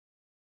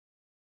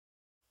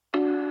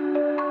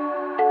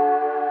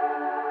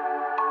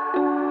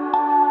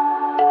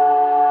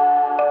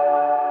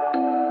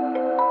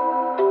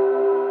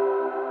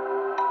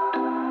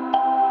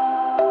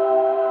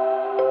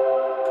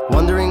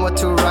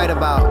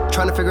about.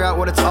 Trying to figure out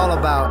what it's all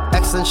about.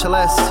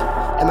 Existentialist.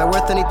 Am I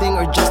worth anything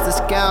or just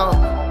discount?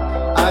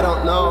 I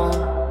don't know.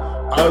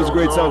 That was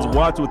great sounds.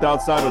 Watts with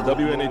Outside on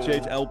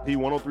WNHH LP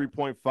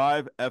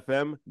 103.5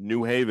 FM,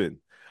 New Haven.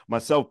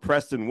 Myself,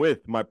 Preston,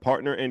 with my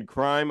partner in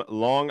crime,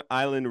 Long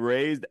Island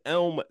raised,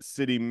 Elm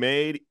City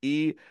made,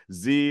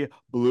 EZ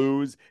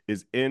Blues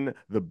is in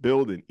the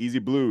building. EZ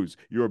Blues,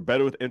 you are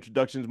better with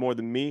introductions more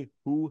than me.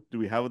 Who do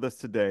we have with us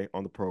today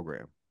on the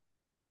program?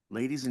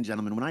 Ladies and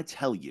gentlemen, when I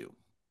tell you,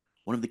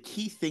 one of the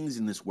key things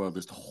in this world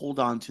is to hold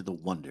on to the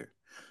wonder,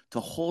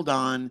 to hold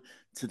on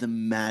to the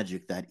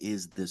magic that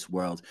is this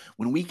world.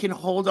 When we can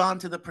hold on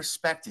to the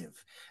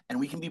perspective and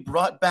we can be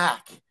brought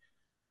back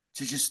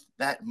to just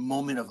that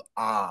moment of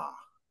awe,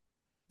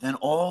 then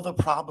all the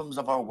problems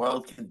of our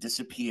world can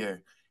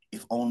disappear,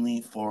 if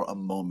only for a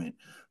moment.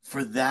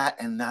 For that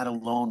and that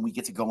alone, we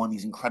get to go on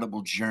these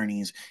incredible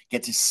journeys,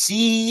 get to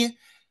see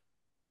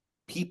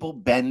people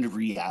bend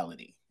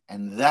reality.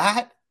 And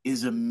that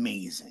is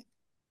amazing.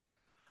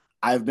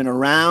 I've been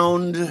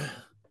around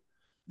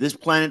this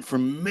planet for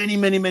many,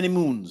 many, many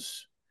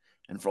moons.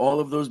 And for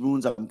all of those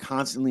moons, I'm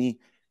constantly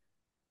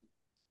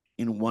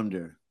in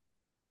wonder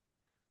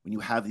when you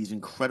have these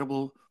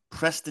incredible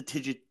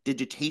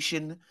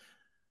prestidigitation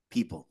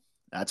people.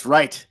 That's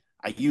right.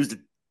 I used a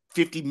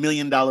 $50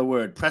 million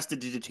word,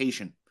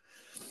 prestidigitation.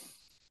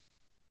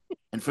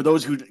 And for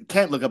those who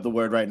can't look up the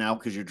word right now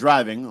because you're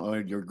driving or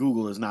your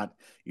Google is not,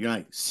 you're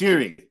like,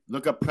 Siri,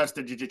 look up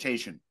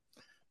prestidigitation.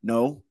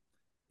 No,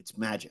 it's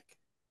magic.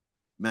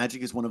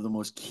 Magic is one of the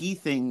most key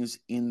things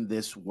in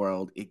this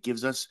world. It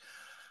gives us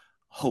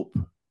hope.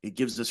 It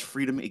gives us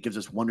freedom. It gives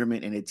us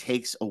wonderment. And it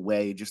takes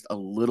away just a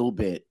little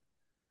bit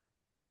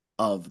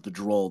of the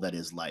droll that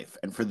is life.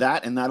 And for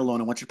that and that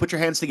alone, I want you to put your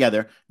hands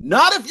together.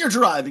 Not if you're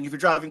driving. If you're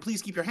driving,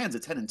 please keep your hands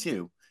at 10 and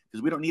 2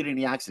 because we don't need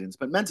any accidents.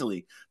 But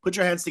mentally, put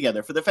your hands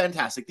together for the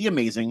fantastic, the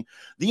amazing,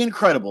 the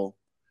incredible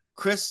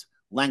Chris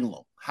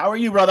Lengyel. How are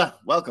you, brother?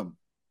 Welcome.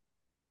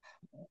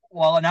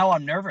 Well, now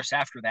I'm nervous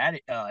after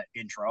that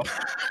intro.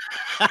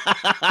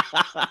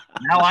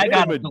 Now I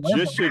got a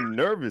magician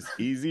nervous.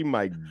 Easy,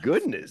 my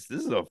goodness,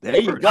 this is a there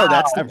you go.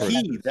 That's the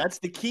key. That's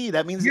the key.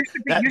 That means you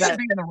should be in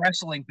the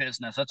wrestling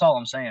business. That's all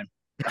I'm saying.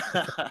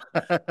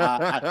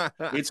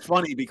 It's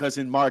funny because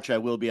in March I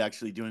will be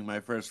actually doing my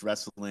first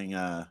wrestling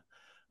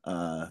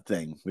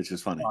thing, which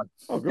is funny.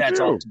 That's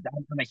awesome.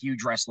 I'm a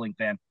huge wrestling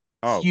fan.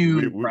 Oh,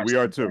 huge we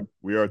are too.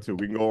 We are too.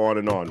 We can go on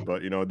and on,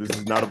 but this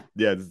is not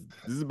this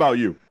is about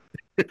you.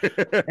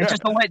 It's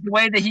just the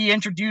way that he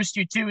introduced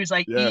you too. He's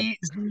like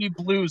EZ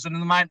Blues, and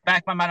in the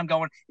back of my mind, I'm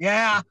going,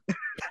 yeah.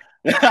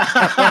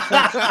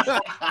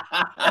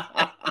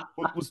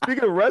 Well,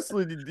 speaking of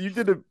wrestling, you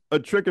did a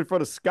trick in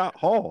front of Scott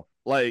Hall.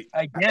 Like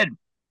I did.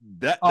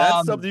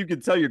 That's something you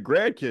can tell your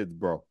grandkids,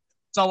 bro.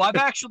 So I've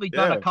actually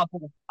done a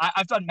couple.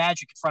 I've done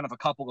magic in front of a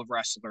couple of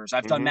wrestlers.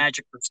 I've done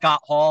magic for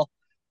Scott Hall.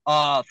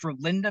 For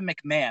Linda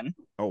McMahon.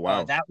 Oh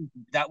wow,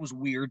 that was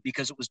weird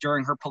because it was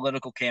during her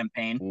political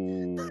campaign.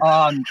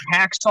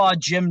 Hacksaw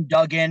Jim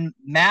Duggan,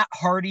 Matt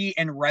Hardy,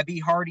 and Rebby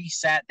Hardy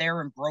sat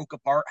there and broke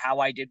apart how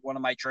I did one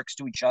of my tricks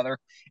to each other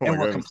and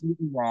were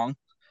completely wrong.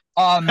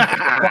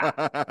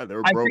 I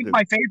think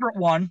my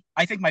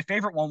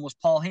favorite one was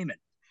Paul Heyman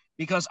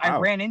because I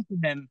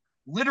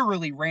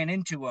literally ran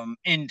into him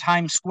in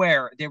Times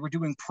Square. They were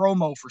doing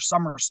promo for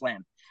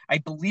SummerSlam. I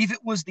believe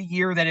it was the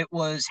year that it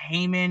was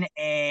Heyman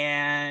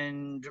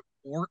and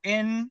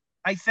Orton,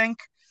 I think.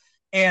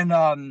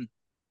 And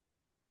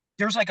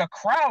there's like a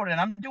crowd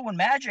and I'm doing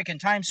magic in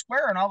Times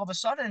Square. And all of a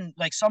sudden,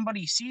 like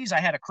somebody sees I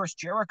had a Chris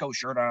Jericho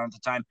shirt on at the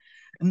time.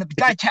 And the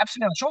guy taps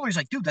me on the shoulder. He's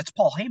like, dude, that's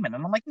Paul Heyman.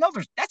 And I'm like, no,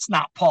 that's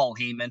not Paul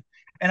Heyman.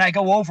 And I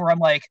go over, I'm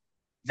like,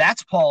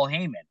 that's Paul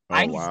Heyman.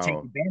 I need to take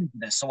advantage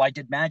of this. So I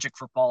did magic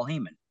for Paul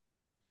Heyman.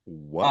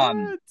 What?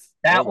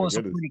 That was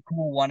a pretty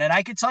cool one. And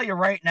I can tell you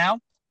right now,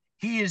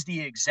 he is the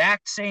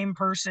exact same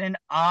person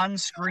on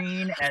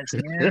screen as he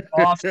is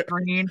off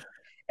screen.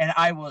 And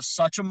I was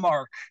such a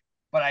mark,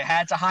 but I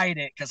had to hide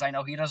it because I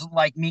know he doesn't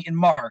like meeting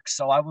marks.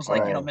 So I was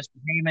like, Mr.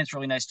 Heyman, it's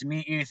really nice to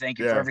meet you. Thank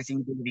you for everything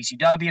you did with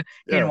ECW.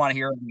 He didn't want to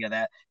hear any of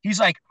that.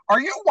 He's like,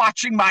 are you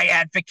watching My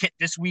Advocate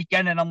this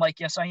weekend? And I'm like,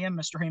 yes, I am,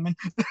 Mr. Heyman.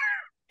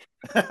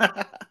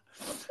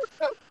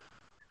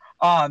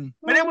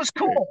 But it was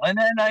cool. And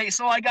then I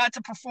got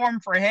to perform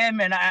for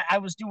him and I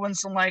was doing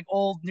some like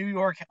old New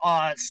York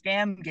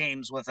scam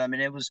games with him.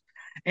 And it was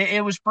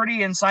pretty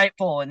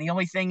insightful. And the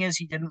only thing is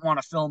he didn't want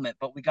to film it,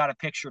 but we got a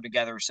picture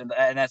together. So,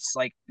 and that's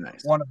like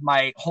one of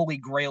my holy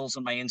grails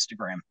on my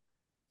Instagram.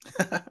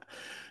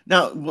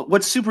 Now,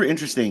 what's super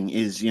interesting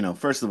is,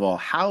 first of all,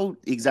 how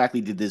exactly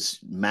did this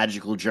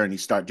magical journey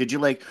start? Did you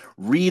like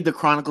read the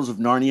Chronicles of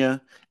Narnia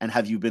and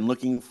have you been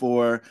looking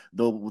for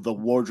the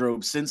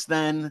wardrobe since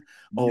then?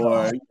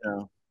 Or,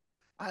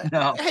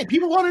 no. Hey,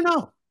 people want to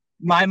know.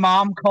 My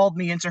mom called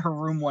me into her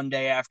room one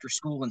day after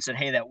school and said,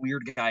 hey, that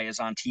weird guy is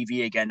on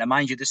TV again. Now,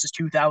 mind you, this is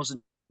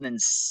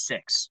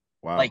 2006.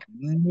 Wow. Like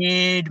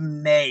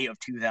mid-May of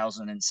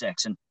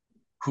 2006. And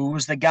who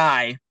was the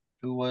guy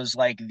who was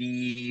like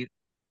the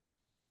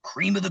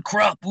cream of the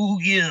crop,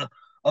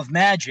 of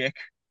magic?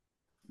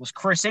 was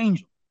Chris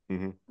Angel.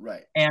 Mm-hmm.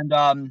 Right.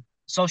 And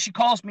so she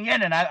calls me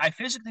in, and I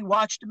physically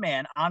watched a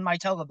man on my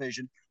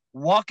television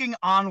walking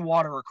on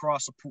water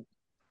across a pool.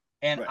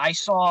 And Right. I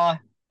saw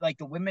like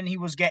the women he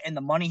was getting,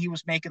 the money he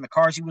was making, the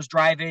cars he was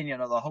driving, you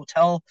know, the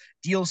hotel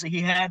deals that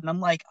he had. And I'm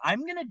like,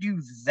 I'm going to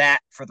do that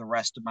for the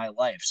rest of my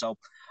life. So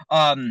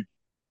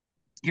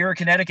here in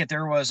Connecticut,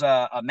 there was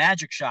a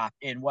magic shop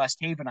in West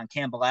Haven on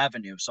Campbell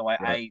Avenue. So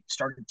I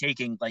started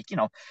taking like, you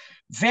know,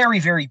 very,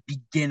 very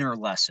beginner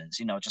lessons,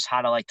 you know, just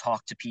how to like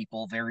talk to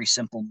people, very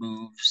simple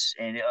moves.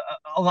 And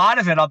a lot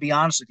of it, I'll be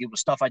honest with you, was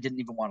stuff I didn't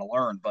even want to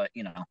learn. But,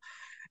 you know,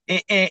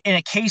 in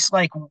a case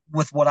like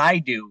with what I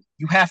do,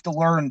 you have to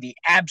learn the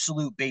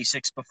absolute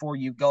basics before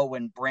you go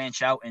and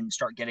branch out and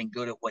start getting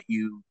good at what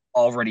you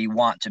already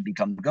want to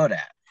become good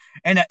at.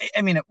 And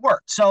I mean, it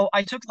worked. So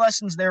I took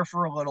lessons there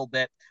for a little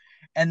bit.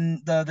 And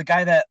the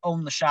guy that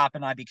owned the shop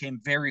and I became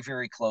very,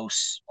 very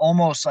close,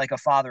 almost like a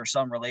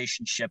father-son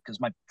relationship,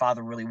 because my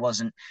father really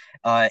wasn't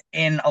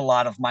in a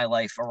lot of my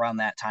life around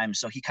that time.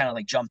 So he kind of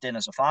like jumped in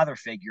as a father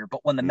figure. But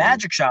when the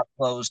magic shop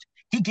closed,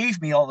 he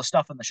gave me all the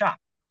stuff in the shop.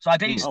 So I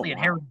basically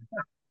inherited the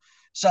shop.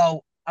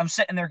 So I'm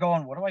sitting there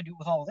going, what do I do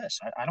with all of this?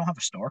 I don't have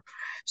a store.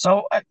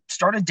 So I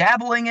started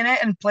dabbling in it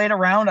and played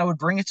around. I would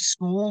bring it to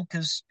school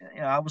because, you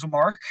know, I was a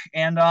mark,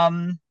 and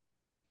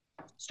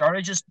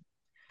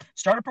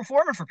started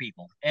performing for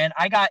people. And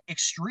I got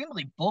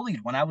extremely bullied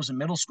when I was in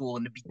middle school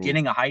and the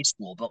beginning of high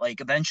school. But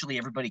like eventually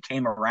everybody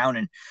came around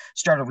and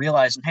started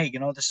realizing, hey, you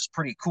know, this is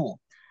pretty cool.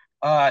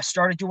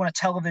 Started doing a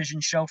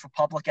television show for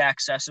public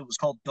access. It was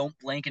called Don't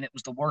Blink, and it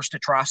was the worst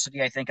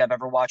atrocity I think I've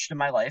ever watched in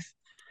my life.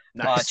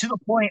 Nice. To the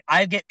point,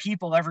 I get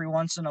people every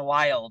once in a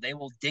while, they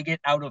will dig it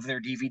out of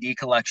their DVD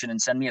collection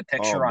and send me a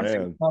picture on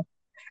Facebook.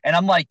 And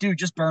I'm like, dude,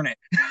 just burn it.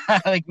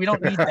 Like, we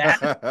don't need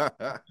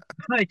that.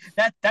 Like,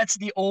 that's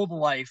the old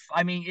life.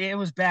 I mean, it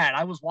was bad.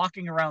 I was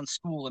walking around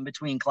school in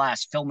between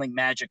class filming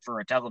magic for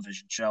a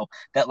television show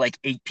that like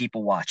 8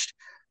 people watched.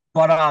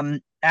 But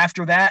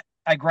after that,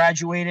 I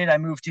graduated. I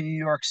moved to New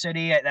York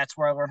City. That's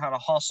where I learned how to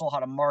hustle, how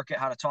to market,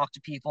 how to talk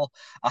to people,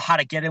 how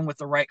to get in with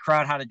the right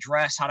crowd, how to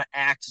dress, how to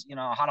act, you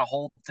know, how to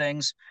hold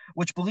things,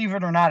 which, believe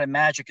it or not, in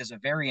magic is a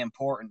very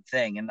important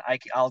thing. And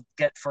I'll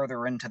get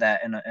further into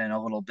that in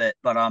a little bit.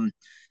 But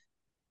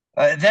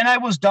then I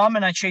was dumb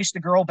and I chased the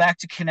girl back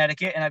to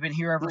Connecticut, and I've been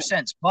here ever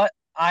since. But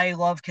I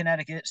love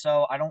Connecticut,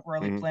 so I don't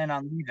really plan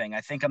on leaving.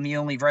 I think I'm the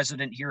only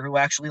resident here who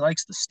actually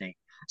likes the state.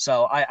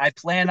 So I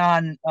plan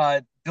on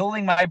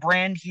building my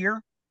brand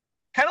here.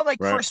 Kind of like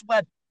Chris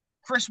Webby.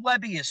 Chris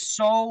Webby is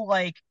so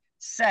like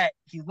set.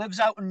 He lives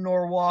out in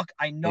Norwalk.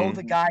 I know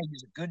the guy.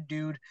 He's a good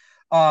dude.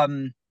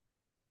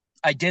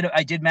 I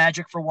did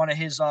magic for one of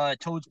his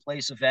Toad's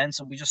Place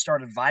events, and we just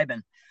started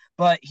vibing.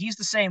 But he's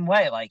the same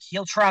way. Like,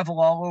 he'll travel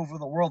all over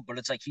the world, but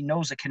it's like he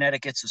knows that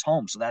Connecticut's his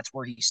home, so that's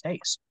where he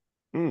stays.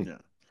 Yeah.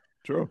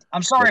 True.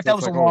 I'm sorry if that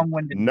was a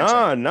long-winded. No,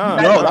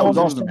 that was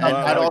awesome. And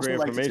I'd also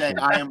like to say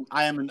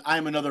I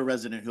am another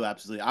resident who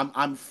absolutely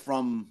I'm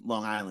from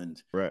Long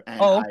Island, right? And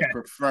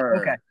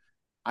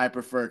I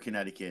prefer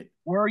Connecticut.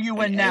 Where are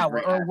you in now,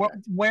 or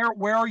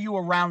where are you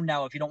around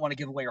now? If you don't want to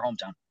give away your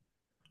hometown.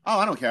 Oh,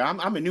 I don't care.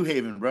 I'm in New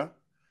Haven, bro.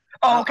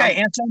 Oh,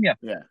 okay, Antonia.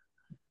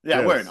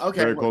 Yeah, word.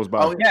 Okay, very close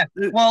by. Oh, yeah.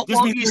 Well,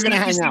 you're gonna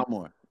hang out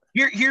more.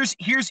 Here's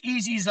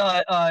Easy's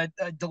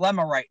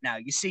dilemma right now.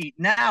 You see,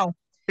 now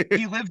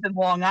he lived in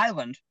Long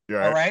Island.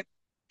 Right. All right.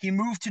 He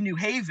moved to New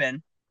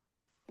Haven.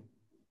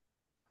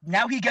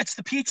 Now he gets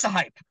the pizza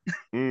hype.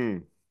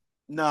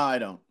 No, I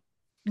don't.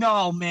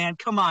 No, man,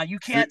 come on. You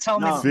can't tell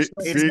me.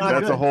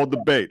 That's a whole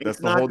debate. That's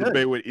the whole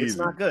debate with Easy. It's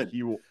not good.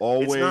 He will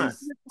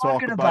always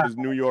talk about his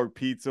New York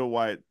pizza,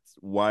 why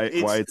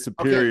it's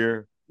superior.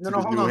 Okay. No,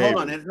 hold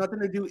on. It has nothing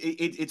to do.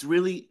 It's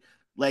really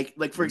like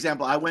for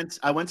example, I went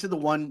to the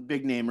one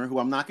big namer who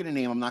I'm not going to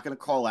name. I'm not going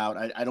to call out.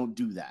 I don't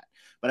do that.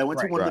 But I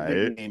went to one of the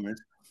big namers,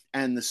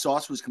 and the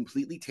sauce was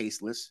completely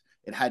tasteless.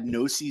 It had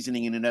no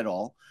seasoning in it at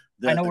all.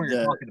 I know what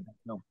you're talking about.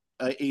 No.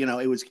 You know,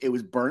 it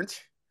was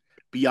burnt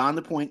beyond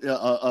the point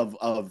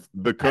of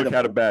the cook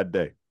had a bad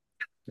day.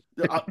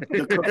 The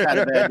cook had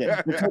a bad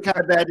day. The cook had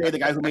a bad day. The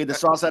guy who made the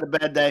sauce had a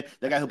bad day.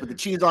 The guy who put the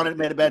cheese on it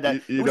made a bad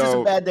day. It was just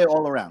a bad day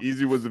all around.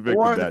 Easy was the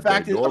victim or that the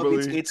fact day. or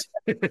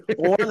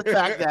the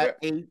fact that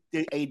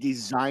a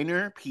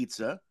designer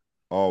pizza.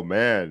 Oh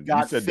man,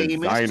 got famous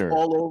designer.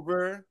 all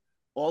over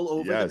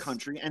the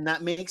country, and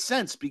that makes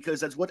sense because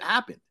that's what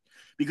happened.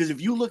 Because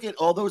if you look at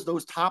all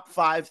those top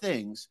 5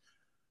 things,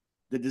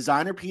 the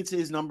designer pizza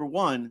is number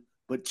 1,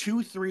 but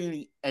 2,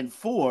 3, and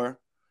 4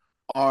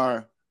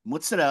 are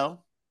mozzarella,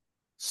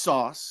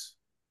 sauce,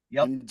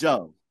 and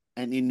dough,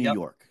 and in New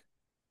York.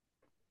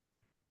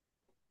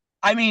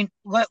 I mean,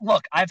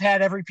 look, I've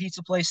had every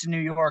pizza place in New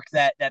York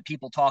that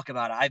people talk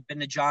about. I've been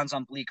to John's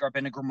on Bleecker. I've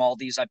been to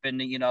Grimaldi's. I've been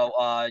to,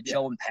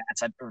 Joe and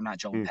Pat's. Or not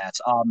Joe and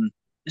Pat's.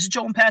 Is it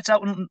Joe and Pat's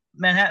out in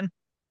Manhattan?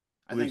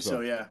 I think so,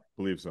 yeah.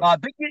 Believe so.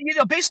 But,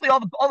 basically all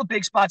the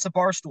big spots that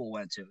Barstool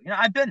went to.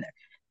 I've been there.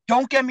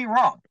 Don't get me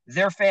wrong.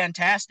 They're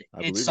fantastic.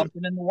 It's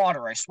something in the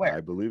water, I swear.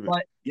 I believe it.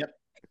 But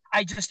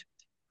I just,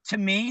 to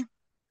me,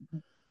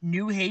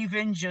 New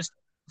Haven just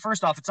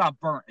first off, it's not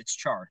burnt; it's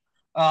charred.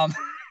 Um,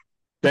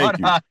 Thank but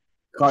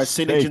you.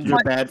 Carcinogens you.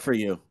 are bad for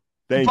you.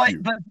 Thank you.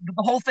 But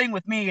the whole thing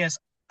with me is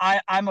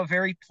I'm a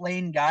very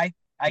plain guy.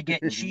 I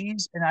get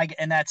cheese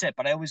and that's it.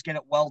 But I always get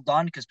it well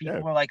done because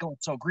people are like, "Oh,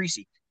 it's so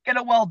greasy." Get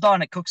it well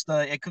done. It cooks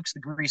the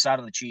grease out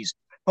of the cheese.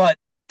 But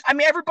I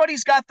mean,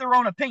 everybody's got their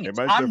own opinions.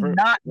 Everybody's I'm different.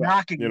 not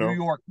knocking New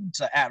York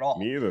pizza at all.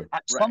 Me either.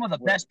 Some of the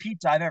best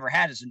pizza I've ever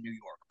had is in New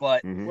York.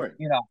 But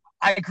you know,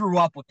 I grew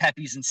up with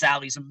Pepe's and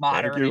Sally's and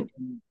Modern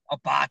and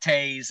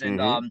Abate's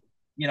and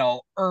you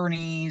know,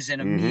 Ernie's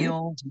and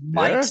Emil's,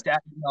 Mike's.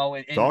 That, you know,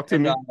 and talk to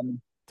me.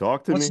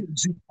 Talk to me.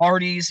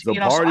 Zupardi's. Zupardi's. You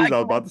know, so I was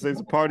about to say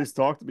Zupardi's.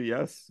 Talk to me.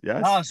 Yes.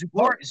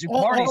 Zupardi's.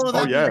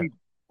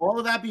 All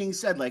of that being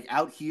said, like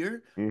out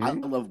here, I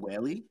love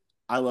Whaley.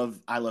 I love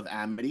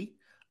Amity.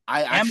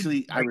 I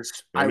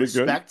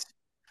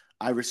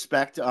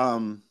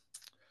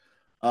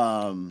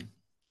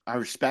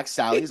respect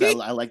Sally's.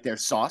 I like their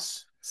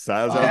sauce.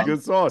 Sally's has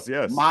good sauce.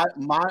 Yes.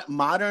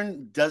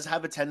 Modern does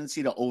have a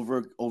tendency to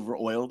over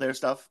oil their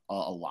stuff a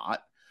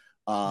lot.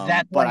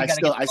 But I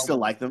still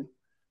like them.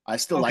 I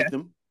still like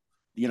them.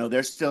 You know,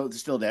 they're still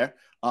there.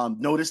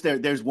 Notice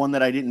there's one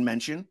that I didn't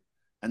mention,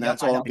 and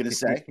that's all I'm gonna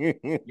say.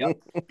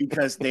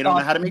 Because they don't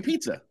know how to make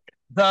pizza.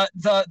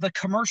 The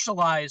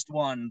commercialized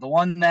one, the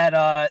one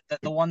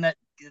that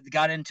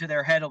got into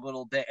their head a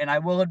little bit, and I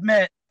will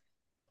admit,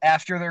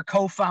 after their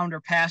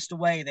co-founder passed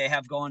away, they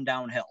have gone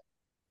downhill.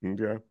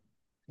 Okay.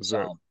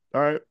 So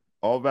all right,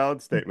 all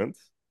valid statements.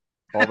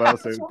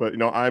 But you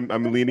know,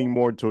 I'm leaning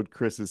more toward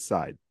Chris's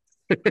side.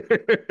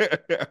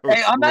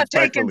 Hey, I'm not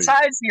taking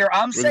sides here.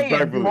 I'm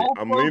saying both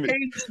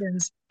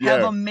locations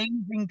have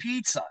amazing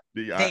pizza.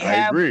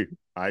 I agree.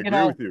 I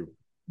agree with you.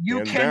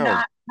 You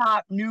cannot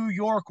top New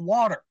York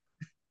water.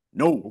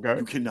 No,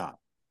 you cannot.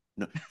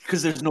 No,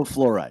 because there's no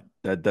fluoride.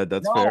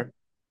 That's fair.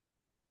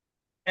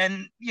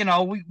 And you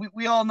know,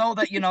 we all know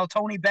that, you know,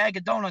 Tony Bag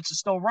of Donuts is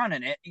still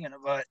running it, you know,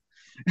 but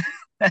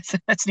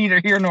that's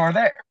neither here nor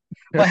there.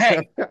 But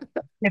hey,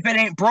 if it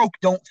ain't broke,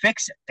 don't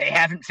fix it. They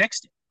haven't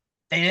fixed it.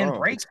 They didn't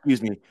break it.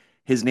 Excuse me.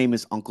 His name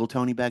is Uncle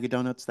Tony Bag of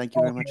Donuts. Thank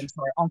you very much. I'm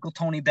sorry, Uncle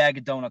Tony Bag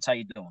of Donuts. How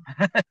you doing?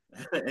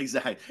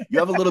 Exactly. You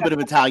have a little bit of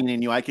Italian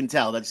in you. I can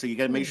tell that. So you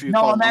got to make sure you.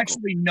 No, I'm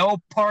actually no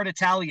part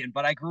Italian,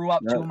 but I grew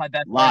up. Two of my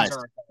best friends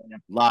are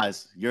Italian.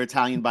 Lies. You're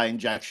Italian by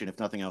injection, if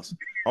nothing else.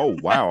 Oh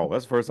wow,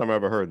 that's the first time I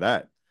ever heard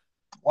that.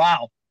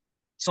 Wow.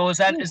 So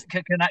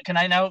can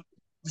I now?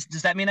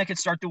 Does that mean I could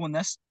start doing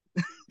this?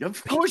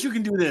 Of course you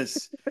can do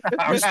this.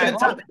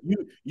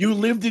 You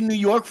lived in New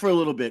York for a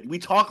little bit. We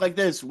talk like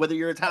this, whether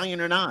you're Italian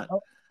or not.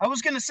 I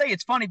was gonna say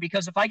it's funny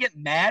because if I get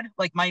mad,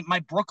 like my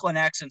Brooklyn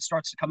accent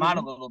starts to come out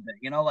a little bit.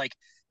 You know, like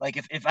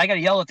if I gotta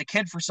yell at the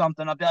kid for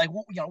something, I'll be like,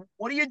 well, you know,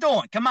 what are you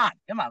doing? Come on,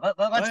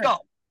 let's go.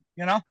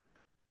 You know.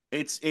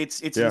 It's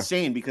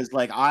insane because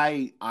like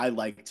I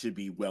like to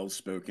be well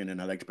spoken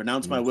and I like to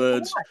pronounce my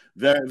words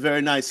very,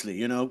 very nicely,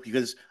 you know,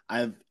 because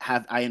I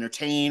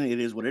entertain. It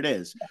is what it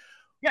is.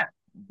 Yeah.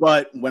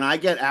 But when I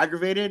get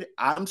aggravated,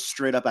 I'm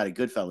straight up out of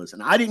Goodfellas,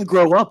 and I didn't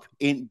grow up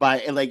and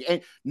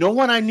no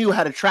one I knew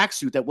had a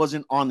tracksuit that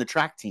wasn't on the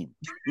track team.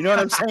 You know what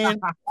I'm saying?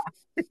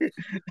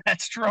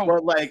 That's true.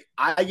 But like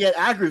I get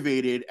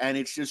aggravated, and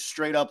it's just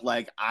straight up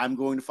like I'm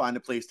going to find a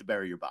place to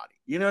bury your body.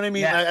 You know what I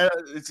mean? Yeah.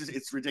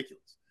 It's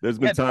ridiculous. There's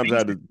been times I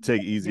had to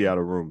take Easy out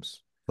of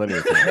rooms. Plenty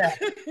of times.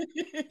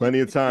 Plenty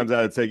of times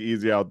I had to take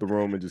Easy out the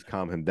room and just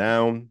calm him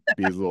down.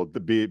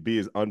 Be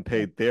his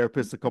unpaid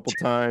therapist a couple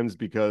times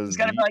because he's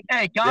gotta be like,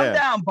 hey, calm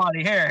down,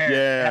 buddy. Here.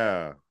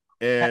 Yeah.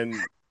 And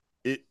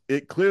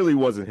it clearly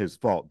wasn't his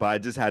fault, but I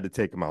just had to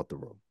take him out the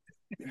room.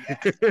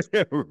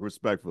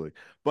 Respectfully.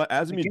 But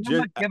as a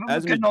musician, but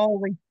as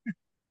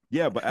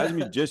a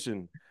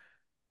musician,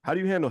 how do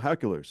you handle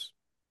hecklers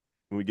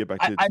when we get back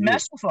to I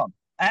mess with them.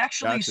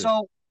 Actually, Gotcha.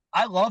 So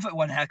I love it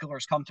when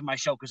hecklers come to my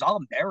show because I'll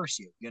embarrass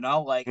you. You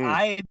know, like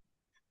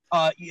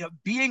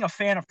being a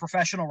fan of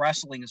professional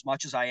wrestling as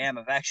much as I am,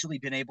 I've actually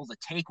been able to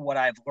take what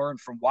I've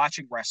learned from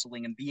watching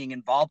wrestling and being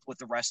involved with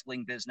the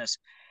wrestling business,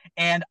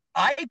 and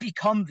I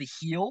become the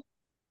heel.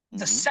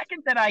 The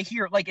second that I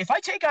hear, like, if I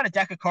take out a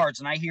deck of cards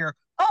and I hear,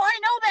 "Oh, I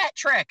know that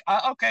trick,"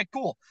 okay,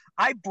 cool.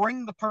 I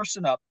bring the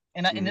person up,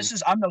 and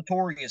I'm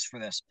notorious for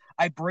this.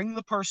 I bring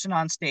the person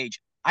on stage.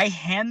 I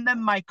hand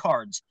them my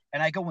cards,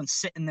 and I go and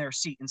sit in their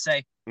seat and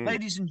say,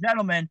 "Ladies and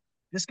gentlemen,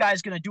 this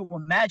guy's going to do a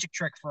magic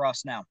trick for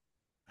us now."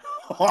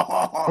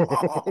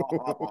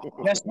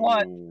 Guess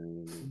what?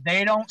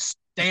 They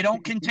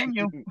don't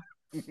continue.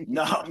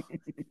 No,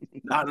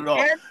 not at all.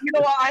 And you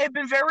know, I have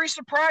been very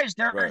surprised.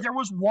 There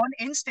was one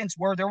instance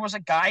where there was a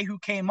guy who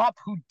came up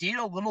who did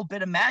a little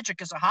bit of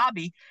magic as a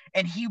hobby,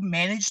 and he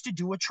managed to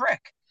do a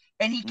trick.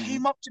 And he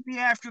came up to me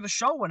after the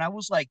show, and I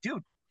was like,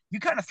 "Dude, you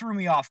kind of threw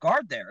me off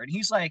guard there." And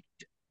he's like,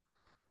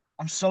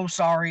 "I'm so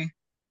sorry.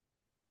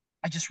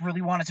 I just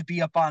really wanted to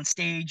be up on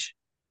stage."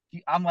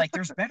 I'm like,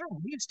 "There's better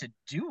ways to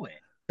do it."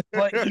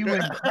 But you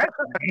impressed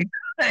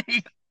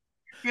me.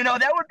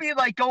 That would be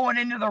like going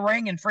into the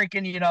ring and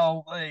freaking,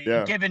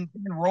 Yeah. giving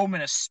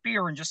Roman a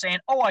spear and just saying,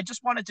 "Oh, I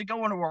just wanted to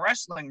go into a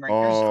wrestling ring."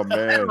 Oh,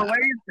 There's better man.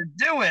 ways to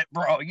do it,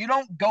 bro. You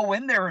don't go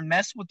in there and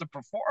mess with the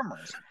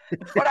performers.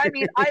 But I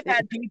mean, I've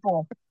had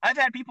people,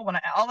 and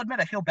I'll admit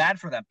I feel bad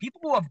for them.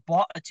 People who have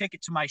bought a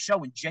ticket to my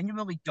show and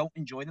genuinely don't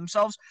enjoy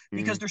themselves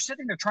because they're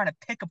sitting there trying to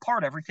pick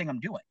apart everything I'm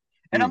doing.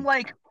 And I'm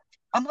like,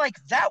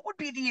 that would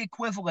be the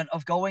equivalent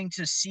of going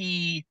to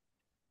see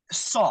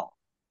Saw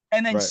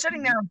and then Right.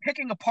 sitting there and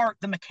picking apart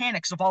the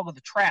mechanics of all of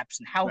the traps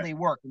and how they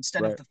work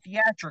instead of the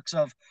theatrics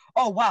of,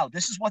 oh wow,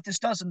 this is what this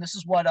does and this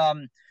is what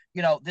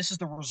this is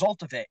the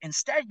result of it.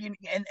 Instead,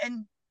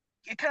 and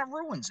it kind of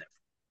ruins it.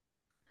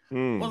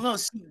 Well, no,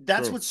 see,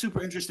 that's what's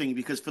super interesting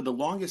because for the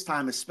longest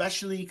time,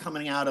 especially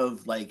coming out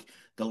of like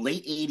the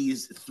late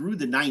 80s through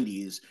the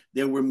 90s,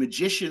 there were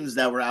magicians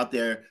that were out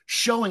there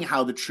showing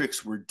how the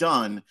tricks were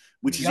done,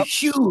 which is a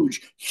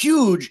huge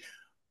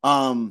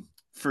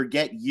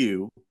forget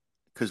you,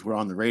 because we're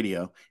on the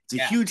radio.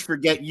 It's a huge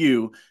forget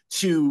you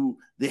to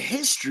the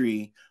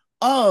history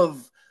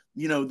of,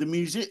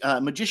 the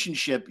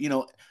magicianship.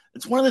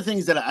 It's one of the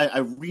things that I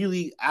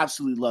really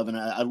absolutely love. And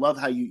I love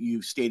how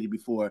you stated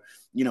before,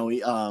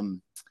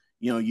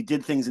 you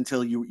did things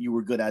until you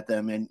were good at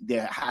them. And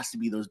there has to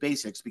be those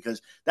basics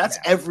because that's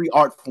every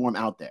art form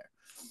out there.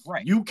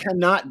 Right. You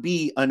cannot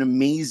be an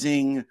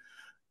amazing,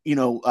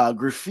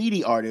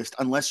 graffiti artist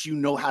unless you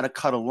know how to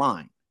cut a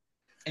line.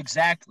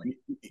 Exactly.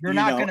 You're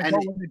not going to go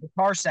to the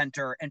Guitar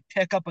Center and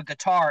pick up a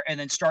guitar and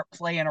then start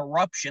playing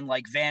Eruption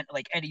like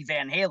Eddie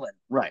Van Halen.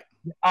 Right.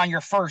 On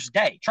your first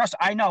day. Trust,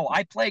 I know,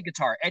 I play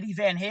guitar. Eddie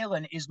Van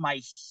Halen is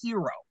my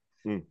hero.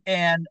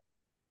 And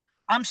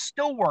I'm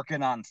still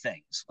working on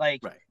things.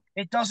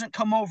 It doesn't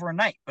come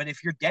overnight, but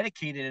if you're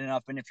dedicated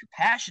enough and if you're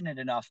passionate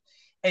enough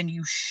and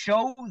you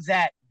show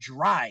that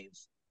drive,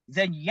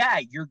 then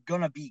you're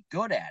going to be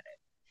good at it.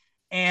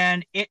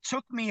 And it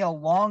took me a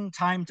long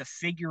time to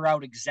figure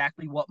out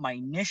exactly what my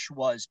niche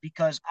was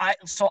because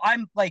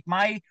I'm like,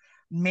 my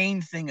main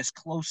thing is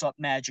close-up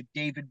magic,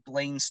 David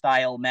Blaine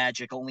style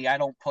magic, only I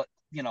don't put,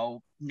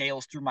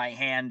 nails through my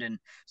hand and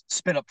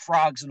spit up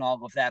frogs and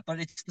all of that, but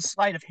it's the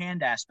sleight of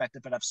hand aspect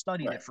of it. I've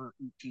studied it for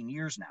 18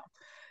 years now.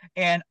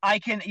 And I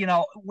can,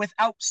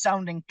 without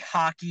sounding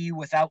cocky,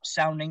 without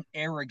sounding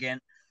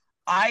arrogant,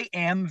 I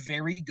am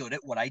very good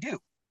at what I do.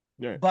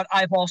 Yeah. But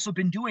I've also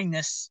been doing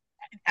this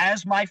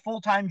as my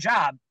full-time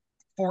job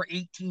for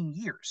 18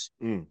 years.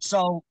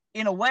 So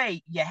in a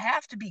way, you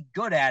have to be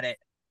good at it,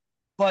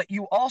 but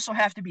you also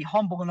have to be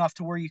humble enough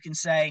to where you can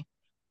say,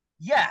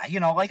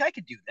 I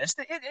could do this.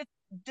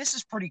 This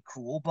is pretty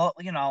cool, but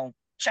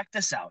check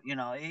this out.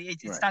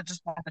 It's not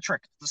just about the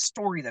trick, it's the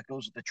story that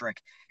goes with the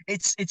trick.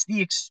 It's the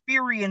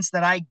experience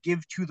that I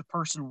give to the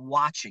person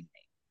watching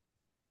me.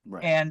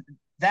 Right. And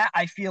that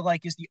I feel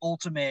like is the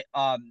ultimate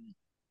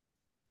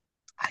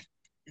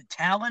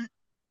talent.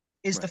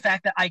 Is the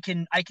fact that I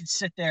can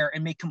sit there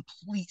and make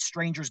complete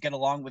strangers get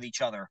along with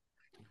each other,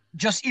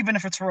 just even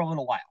if it's for a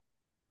little while.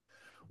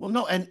 Well,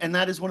 no, and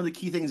that is one of the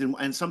key things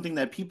and something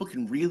that people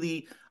can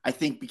really, I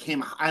think,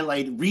 became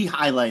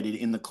re-highlighted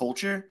in the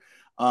culture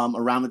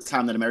around the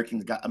time that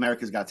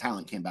America's Got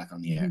Talent came back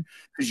on the air.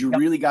 Because you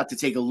really got to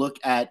take a look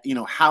at,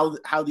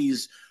 how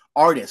these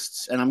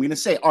artists, and I'm going to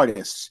say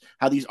artists,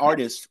 how these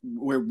artists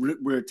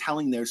were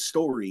telling their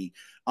story,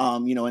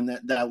 and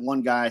that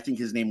one guy, I think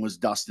his name was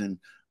Dustin,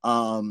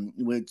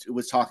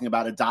 was talking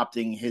about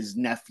adopting his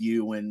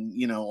nephew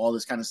and all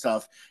this kind of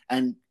stuff,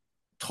 and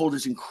told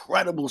this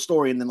incredible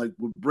story, and then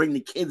would bring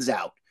the kids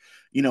out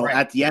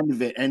at the end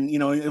of it, and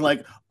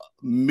like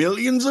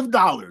millions of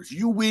dollars,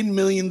 you win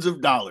millions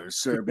of dollars,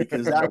 sir,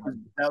 because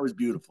that was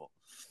beautiful.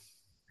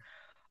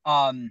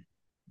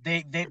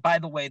 They by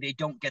the way, they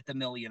don't get the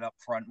million up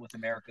front with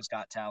America's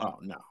Got Talent.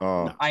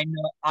 Oh no.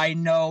 I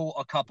know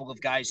a couple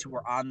of guys who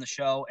were on the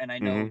show, and I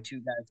know two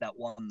guys that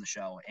won the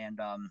show, and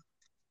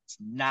it's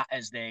not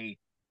as they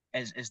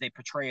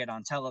portray it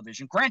on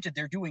television. Granted,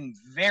 they're doing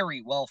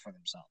very well for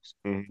themselves.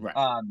 Right.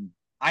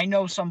 I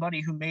know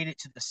somebody who made it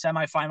to the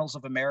semifinals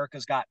of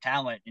America's Got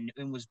Talent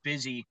and was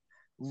busy,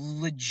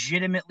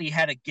 legitimately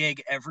had a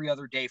gig every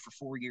other day for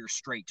 4 years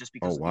straight just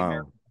because of the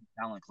America's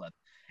Got Talent clip.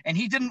 And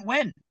he didn't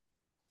win.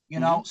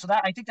 So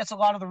that I think that's a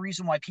lot of the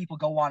reason why people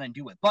go on and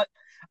do it. But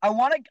I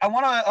want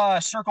to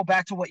circle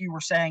back to what you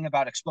were saying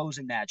about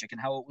exposing magic and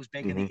how it was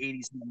big in the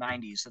 80s and the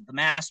 90s. The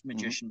Masked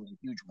Magician was a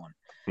huge one.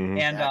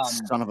 And that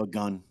son of a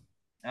gun.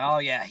 Oh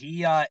yeah,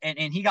 he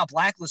and he got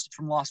blacklisted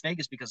from Las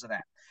Vegas because of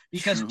that.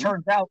 Because it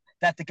turns out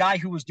that the guy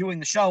who was doing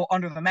the show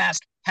under the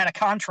mask had a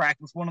contract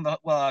with one of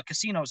the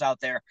casinos out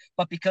there,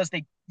 but because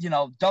they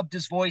dubbed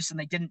his voice and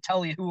they didn't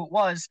tell you who it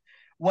was,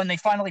 when they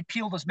finally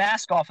peeled his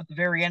mask off at the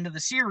very end of the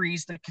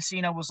series, the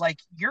casino was like,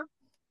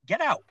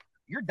 get out.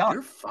 You're done.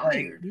 You're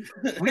fired.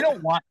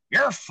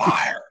 You're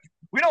fired.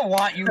 We don't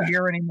want you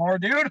here anymore,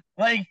 dude.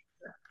 But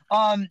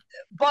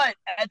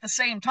at the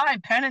same time,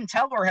 Penn and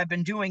Teller have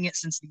been doing it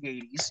since the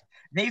 80s.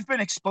 They've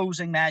been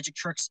exposing magic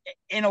tricks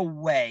in a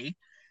way.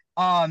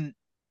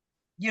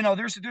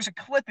 There's a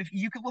clip, if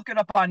you could look it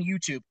up on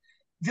YouTube.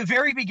 the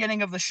very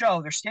beginning of the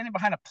show, they're standing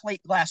behind a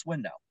plate glass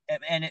window,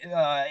 and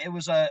it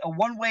was a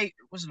one-way.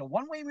 Was it a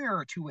one-way mirror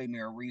or a two-way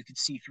mirror where you could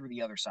see through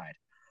the other side?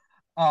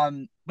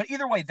 But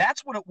either way,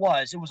 that's what it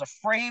was. It was a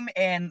frame,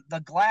 and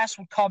the glass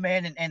would come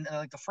in, and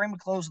like the frame would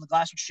close, and the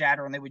glass would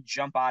shatter, and they would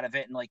jump out of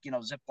it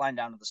and zip line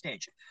down to the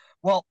stage.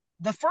 Well,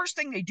 the first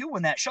thing they do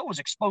in that show was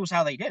expose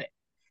how they did it,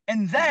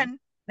 and then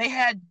they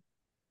had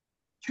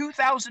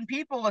 2,000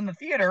 people in the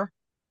theater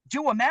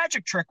do a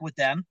magic trick with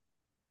them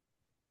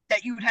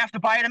that you would have to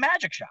buy at a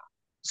magic shop.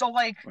 So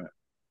like,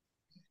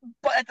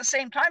 but at the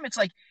same time, it's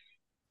like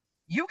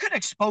you could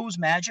expose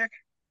magic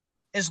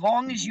as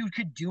long as you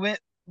could do it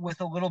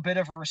with a little bit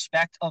of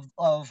respect of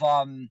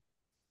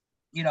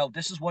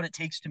this is what it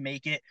takes to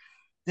make it.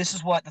 This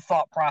is what the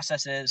thought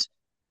process is.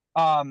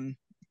 And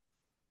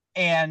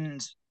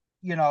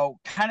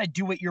kind of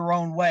do it your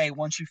own way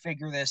once you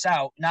figure this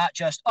out, not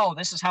just, oh,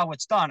 this is how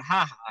it's done.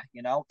 Ha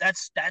ha.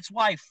 That's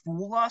why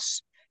Fool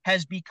Us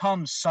has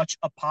become such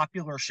a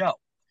popular show,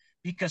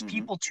 because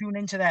people tune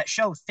into that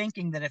show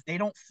thinking that if they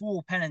don't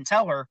fool Penn and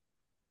Teller,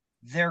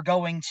 they're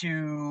going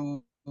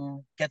to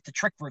get the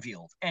trick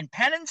revealed. And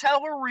Penn and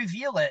Teller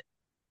reveal it,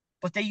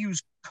 but they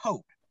use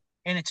code.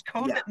 And it's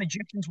code that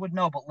magicians would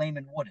know, but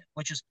laymen wouldn't,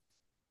 which is,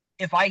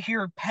 if I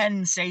hear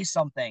Penn say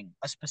something,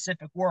 a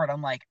specific word,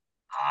 I'm like,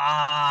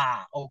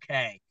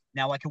 okay.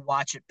 Now I can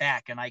watch it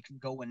back and I can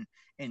go and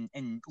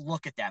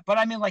look at that. But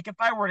I mean, like, if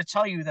I were to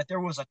tell you that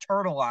there was a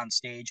turtle on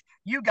stage,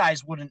 you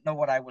guys wouldn't know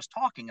what I was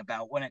talking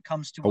about when it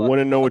comes to. I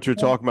wouldn't know what you're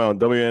talking about on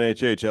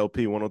WNHH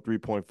LP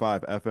 103.5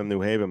 FM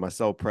New Haven.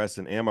 Myself,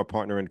 Preston, and my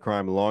partner in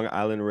crime, Long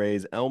Island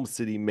Rays, Elm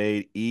City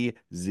made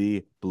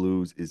EZ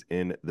Blues is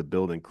in the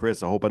building.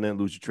 Chris, I hope I didn't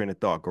lose your train of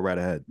thought. Go right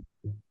ahead.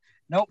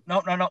 Nope.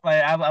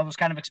 I was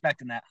kind of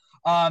expecting that.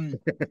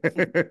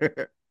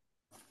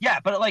 Yeah,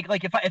 but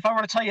like if I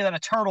were to tell you that a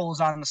turtle is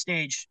on the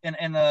stage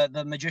and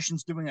the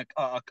magician's doing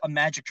a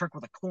magic trick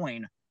with a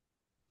coin,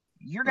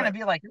 you're gonna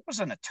be like, there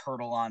wasn't a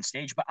turtle on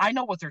stage, but I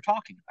know what they're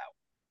talking about.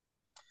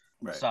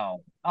 Right.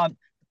 So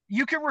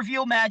you can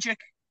reveal magic.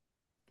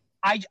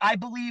 I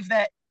believe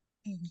that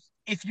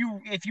if you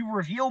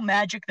reveal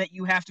magic that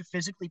you have to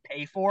physically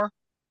pay for,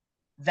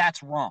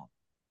 that's wrong.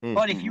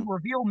 But if you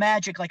reveal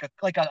magic like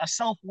a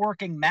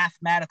self-working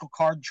mathematical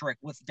card trick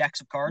with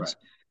decks of cards,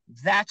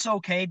 that's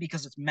okay,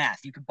 because it's math.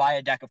 You could buy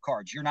a deck of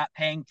cards. You're not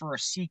paying for a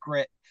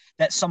secret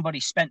that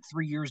somebody spent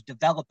 3 years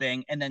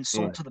developing and then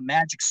sold to the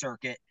magic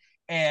circuit.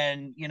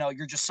 And,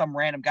 you're just some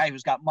random guy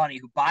who's got money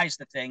who buys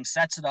the thing,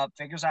 sets it up,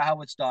 figures out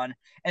how it's done,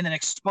 and then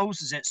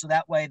exposes it. So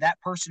that way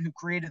that person who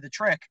created the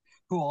trick,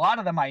 who a lot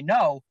of them I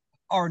know,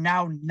 are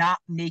now not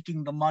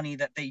making the money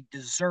that they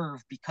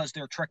deserve because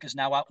their trick is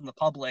now out in the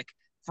public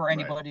for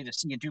anybody to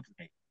see and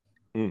duplicate.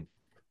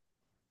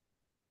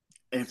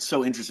 It's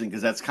so interesting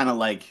because that's kind of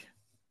like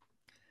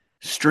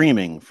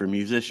streaming for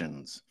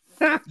musicians.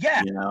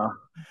 Yeah.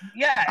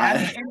 I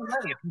mean, in a way,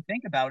 if you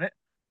think about it.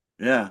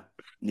 Yeah.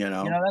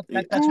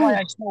 That's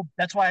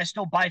why I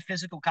still buy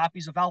physical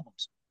copies of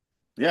albums.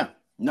 Yeah.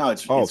 No,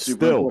 it's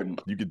super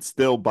important. You could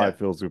still buy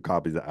physical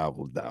copies of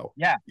albums now.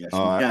 Yeah. Yes,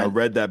 I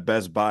read that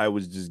Best Buy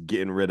was just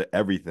getting rid of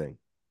everything.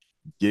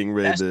 Getting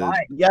rid Best of but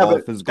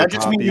that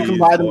just means you can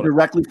buy them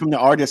directly from the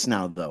artist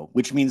now, though,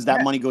 which means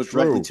that money goes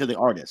directly to the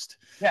artist.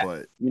 Yeah.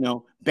 But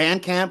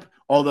Bandcamp,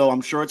 although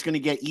I'm sure it's going to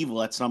get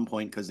evil at some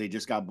point because they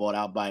just got bought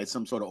out by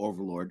some sort of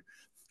overlord.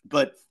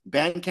 But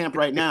Bandcamp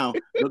right now,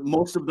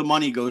 most of the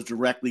money goes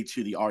directly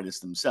to the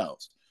artists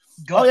themselves.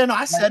 Good. Oh yeah, no,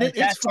 I said it.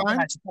 It's fine.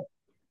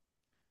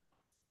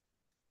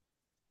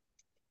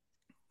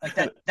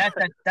 Like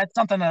that's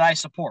something that I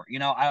support.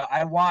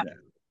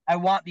 I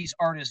want these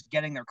artists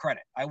getting their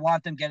credit. I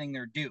want them getting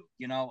their due.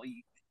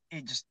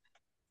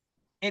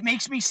 It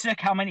makes me sick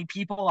how many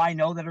people I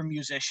know that are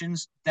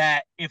musicians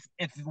that if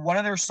one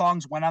of their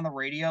songs went on the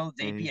radio,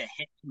 they'd be a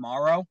hit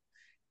tomorrow.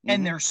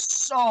 And they're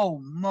so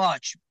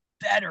much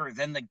better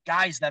than the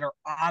guys that are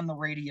on the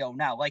radio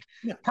now. Like,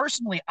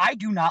 personally, I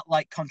do not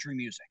like country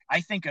music.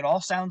 I think it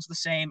all sounds the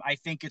same. I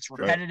think it's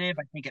repetitive.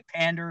 I think it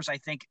panders. I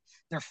think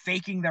they're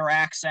faking their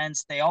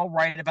accents. They all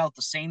write about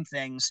the same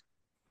things.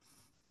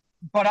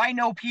 But I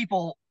know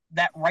people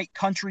that write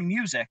country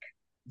music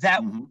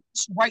that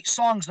write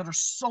songs that are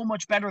so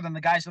much better than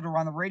the guys that are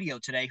on the radio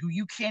today, who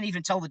you can't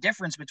even tell the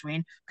difference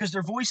between because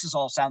their voices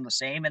all sound the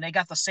same and they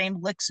got the same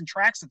licks and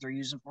tracks that they're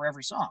using for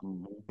every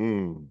song.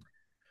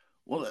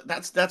 Well,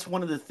 that's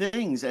one of the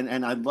things,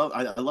 and I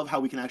love how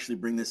we can actually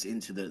bring this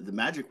into the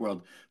magic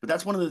world. But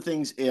that's one of the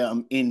things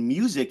in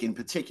music in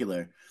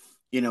particular.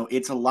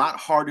 It's a lot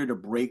harder to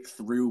break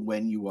through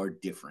when you are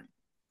different.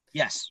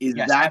 Yes. Is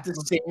that the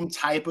same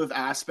type of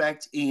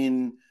aspect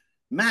in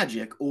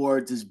magic, or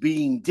does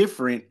being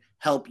different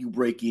help you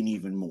break in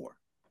even more?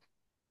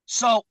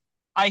 So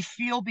I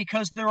feel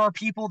because there are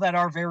people that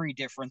are very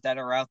different that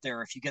are out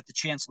there. If you get the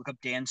chance, look up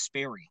Dan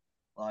Sperry.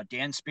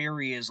 Dan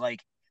Sperry is like,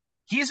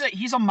 he's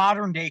a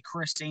modern day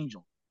Chris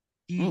Angel.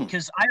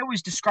 Because I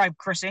always describe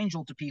Chris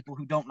Angel to people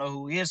who don't know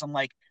who he is. I'm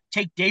like,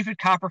 take David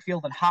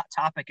Copperfield and Hot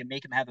Topic and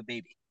make him have a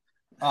baby.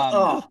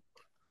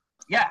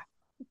 Yeah.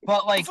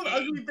 But like,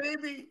 ugly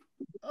baby.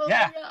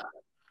 Yeah.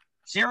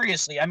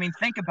 Seriously, I mean,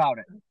 think about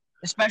it.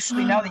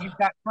 Especially now that you've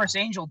got Chris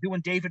Angel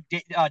doing David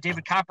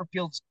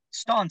Copperfield's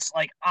stunts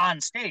like on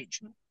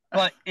stage,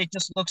 but it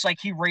just looks like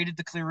he raided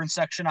the clearance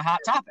section of Hot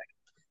Topic,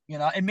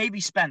 and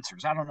maybe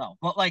Spencer's. I don't know,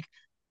 but like,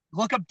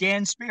 look up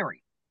Dan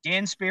Sperry.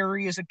 Dan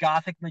Sperry is a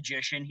gothic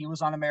magician. He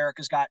was on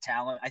America's Got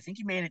Talent. I think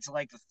he made it to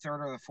like the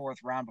third or the fourth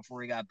round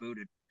before he got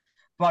booted.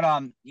 But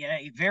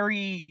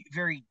very,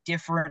 very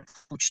different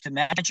approach to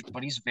magic,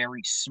 but he's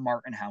very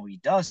smart in how he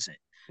does it.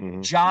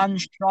 Mhm. John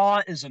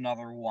Shaw is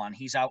another one.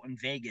 He's out in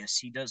Vegas.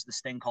 He does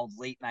this thing called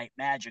Late Night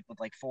Magic with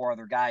like 4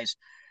 other guys.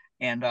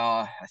 And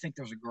I think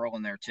there's a girl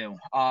in there too.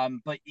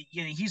 But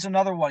he's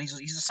another one.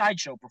 He's a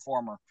sideshow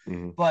performer.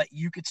 Mhm. But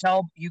you could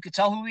tell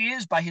who he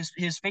is by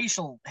his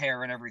facial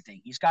hair and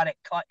everything. He's got it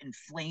cut in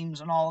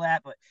flames and all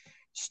that, but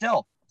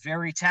still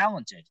very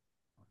talented.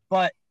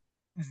 But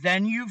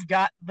then you've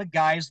got the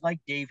guys like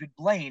David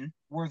Blaine,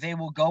 where they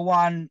will go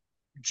on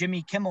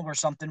Jimmy Kimmel or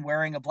something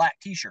wearing a black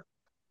T-shirt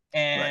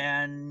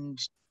and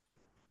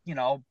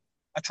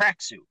a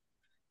tracksuit.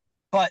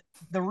 But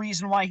the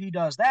reason why he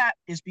does that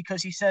is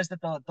because he says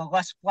that the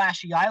less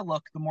flashy I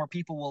look, the more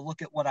people will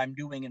look at what I'm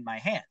doing in my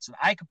hands. And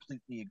I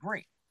completely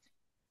agree.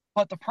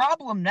 But the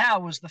problem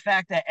now is the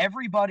fact that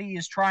everybody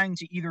is trying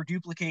to either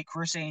duplicate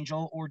Chris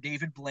Angel or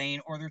David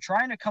Blaine, or they're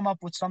trying to come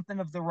up with something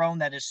of their own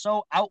that is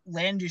so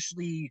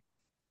outlandishly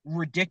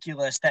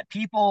ridiculous that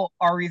people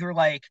are either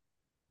like,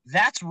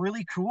 that's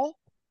really cool,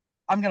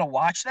 I'm going to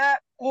watch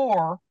that,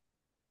 or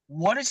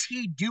what is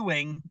he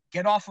doing?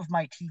 Get off of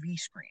my TV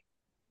screen.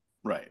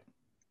 Right.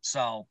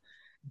 So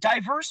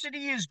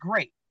diversity is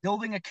great.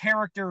 Building a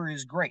character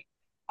is great.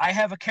 I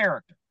have a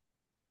character.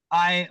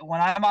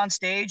 When I'm on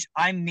stage,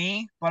 I'm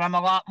me, but I'm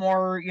a lot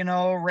more,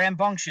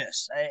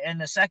 rambunctious.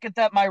 And the second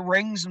that my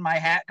rings and my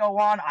hat go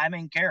on, I'm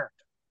in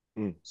character.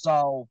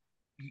 So,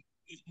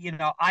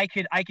 I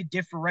could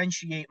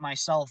differentiate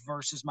myself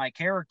versus my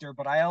character,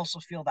 but I also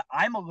feel that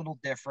I'm a little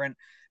different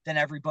than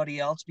everybody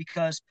else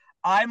because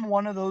I'm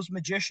one of those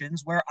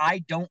magicians where I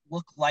don't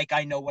look like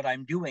I know what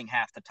I'm doing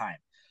half the time.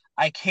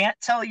 I can't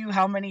tell you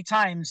how many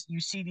times you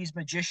see these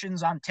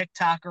magicians on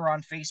TikTok or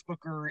on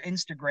Facebook or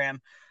Instagram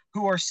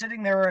who are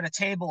sitting there at a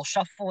table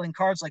shuffling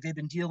cards like they've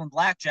been dealing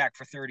blackjack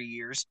for 30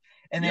 years,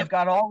 and they've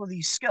got all of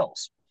these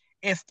skills.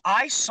 If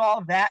I saw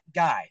that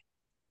guy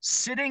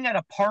sitting at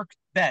a park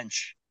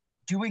bench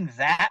doing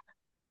that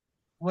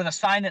with a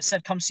sign that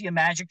said, come see a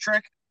magic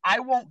trick, I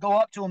won't go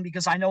up to him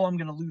because I know I'm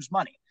going to lose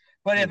money.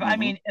 But if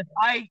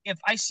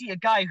I see a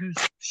guy who's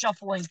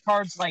shuffling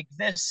cards like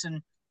this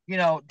and,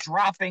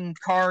 dropping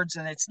cards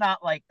and it's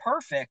not like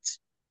perfect,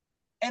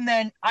 and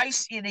then I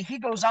see that he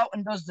goes out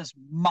and does this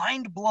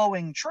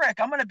mind-blowing trick,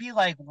 I'm going to be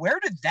like, where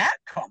did that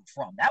come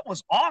from? That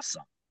was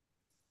awesome.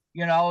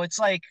 It's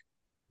like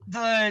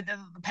the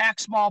pack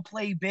small,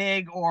 play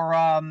big, or,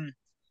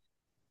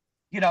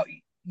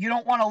 you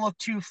don't want to look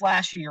too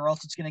flashy or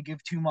else it's going to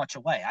give too much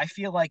away. I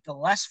feel like the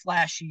less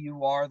flashy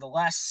you are, the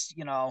less,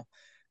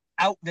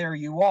 out there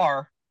you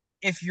are,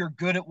 if you're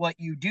good at what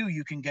you do,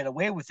 you can get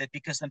away with it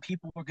because then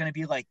people are going to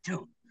be like,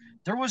 dude,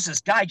 there was this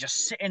guy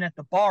just sitting at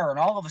the bar and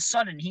all of a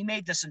sudden he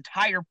made this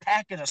entire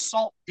packet of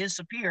salt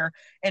disappear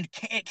and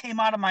it came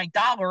out of my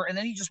dollar and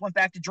then he just went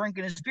back to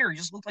drinking his beer. He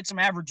just looked like some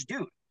average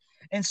dude.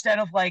 Instead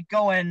of like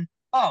going,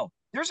 oh,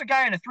 there's a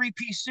guy in a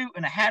 3-piece suit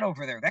and a hat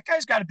over there. That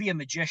guy's got to be a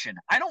magician.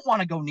 I don't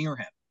want to go near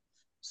him.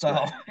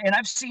 So, and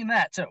I've seen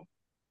that too.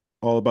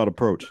 All about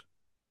approach.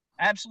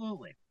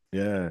 Absolutely.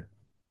 Yeah.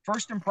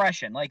 First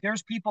impression. Like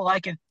there's people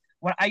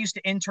when I used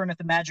to intern at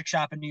the magic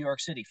shop in New York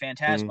City,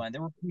 Phantasma, and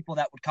there were people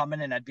that would come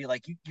in and I'd be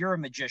like, you're a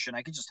magician.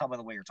 I could just tell by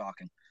the way you're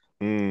talking.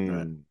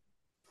 Right.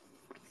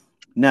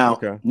 Now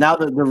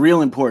the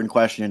real important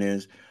question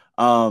is,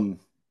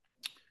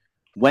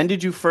 when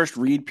did you first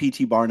read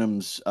P.T.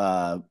 Barnum's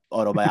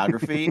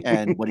autobiography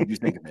and what did you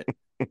think of it?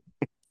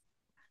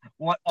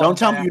 Don't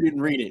tell me you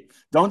didn't read it.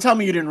 Don't tell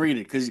me you didn't read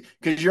it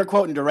because you're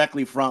quoting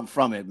directly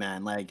from it,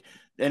 man. Like,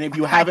 and if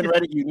you haven't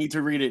read it, you need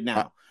to read it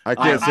now. I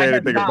can't say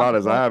anything about it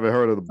as I haven't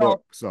heard of the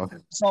book. So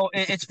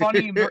it's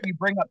funny you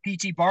bring up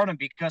P.T. Barnum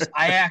because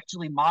I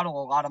actually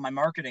model a lot of my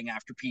marketing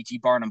after P.T.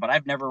 Barnum, but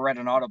I've never read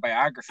an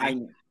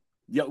autobiography.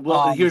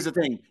 Here's the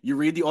thing. You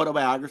read the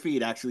autobiography,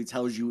 it actually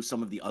tells you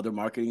some of the other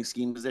marketing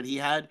schemes that he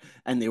had,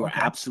 and they were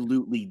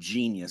absolutely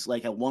genius.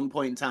 Like at one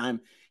point in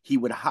time, he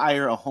would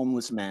hire a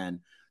homeless man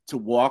to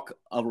walk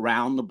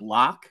around the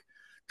block,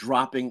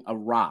 dropping a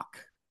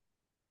rock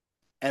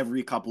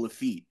every couple of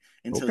feet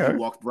until he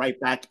walked right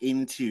back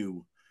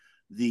into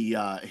the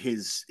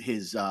his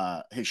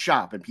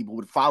shop, and people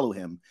would follow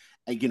him,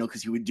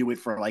 because he would do it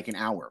for like an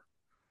hour,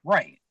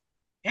 right?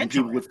 And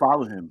people would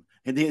follow him.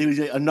 And there was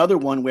another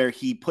one where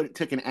he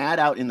took an ad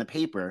out in the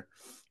paper,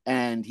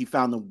 and he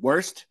found the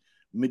worst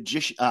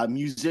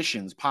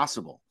musicians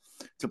possible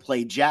to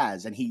play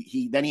jazz, and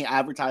he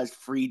advertised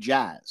free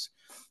jazz,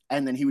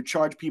 and then he would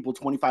charge people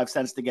 25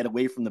 cents to get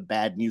away from the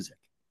bad music.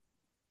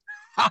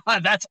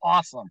 That's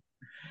awesome.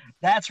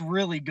 That's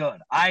really good.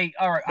 I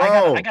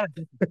gotta get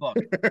this book.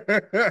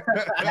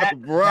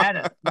 that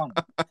is fun.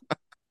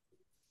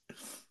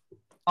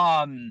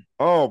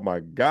 Oh my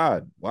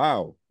God!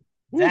 Wow.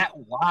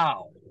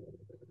 Wow.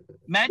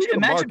 Imagine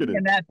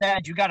being that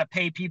bad. You got to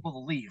pay people to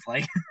leave.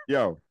 Like,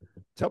 yo,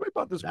 tell me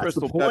about this That's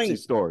Crystal the point. Pepsi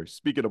story.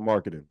 Speaking of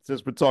marketing,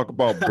 since we talk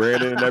about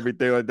branding and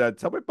everything like that,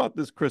 tell me about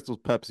this Crystal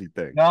Pepsi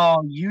thing.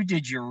 no, you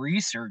did your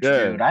research,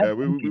 Yeah, dude. yeah,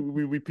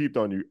 we peeped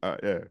on you.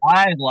 Yeah.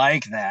 I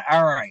like that.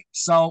 All right.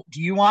 So,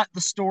 do you want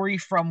the story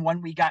from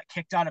when we got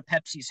kicked out of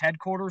Pepsi's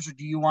headquarters, or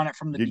do you want it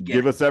from the Give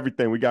beginning? us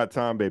everything. We got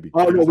time, baby.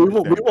 Oh, Give no, us we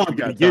everything. want the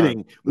got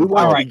beginning. time. We Let's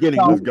want go. the right, beginning.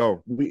 so Let's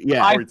go.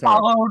 Yeah. I Story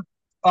time.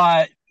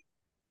 followed.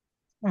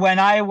 When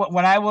I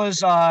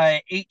was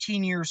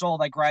 18 years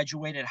old, I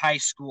graduated high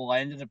school. I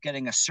ended up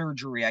getting a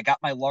surgery. I got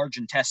my large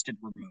intestine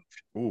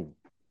removed. Ooh.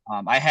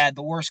 I had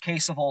the worst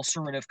case of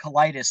ulcerative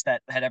colitis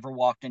that had ever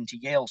walked into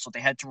Yale, so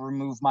they had to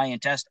remove my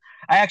intestine.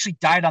 I actually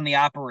died on the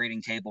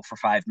operating table for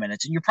 5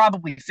 minutes. And you're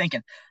probably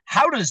thinking,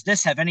 how does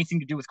this have anything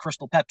to do with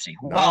Crystal Pepsi?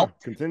 Nah, Well,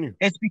 continue.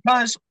 it's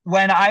because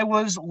when I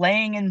was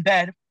laying in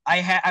bed, I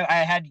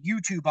had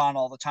YouTube on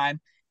all the time.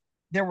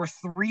 There were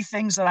three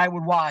things that I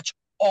would watch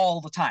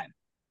all the time: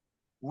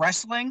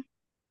 wrestling,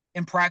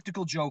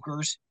 Impractical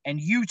Jokers, and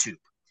YouTube.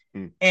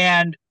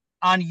 And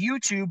on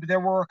YouTube, there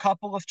were a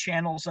couple of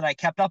channels that I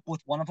kept up with.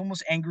 One of them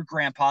was Angry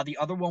Grandpa. The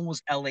other one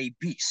was LA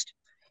Beast.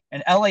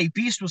 And LA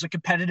Beast was a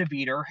competitive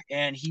eater,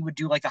 and he would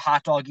do like the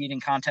hot dog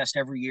eating contest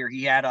every year.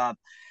 He had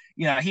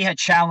he had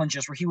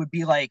challenges where he would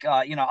be like,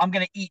 I'm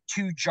going to eat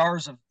 2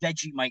 jars of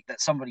Vegemite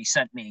that somebody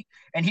sent me.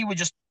 And he would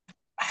just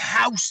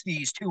house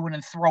these two and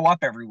then throw up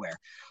everywhere.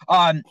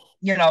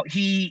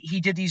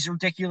 He did these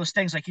ridiculous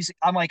things. Like he's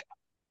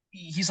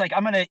like,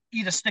 I'm going to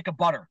eat a stick of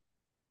butter.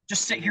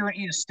 Just sit here and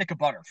eat a stick of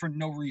butter for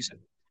no reason.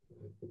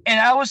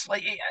 And I was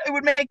like, it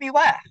would make me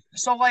laugh.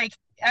 So, like,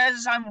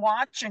 as I'm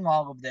watching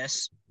all of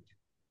this,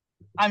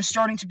 I'm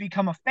starting to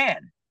become a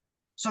fan.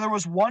 So there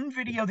was one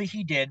video that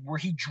he did where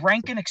he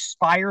drank an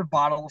expired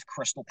bottle of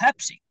Crystal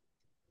Pepsi.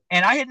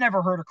 And I had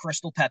never heard of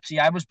Crystal Pepsi.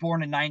 I was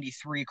born in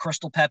 93.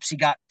 Crystal Pepsi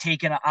got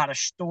taken out of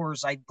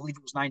stores. I believe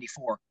it was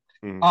 94.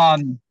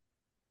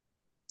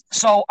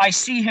 So I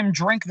see him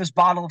drink this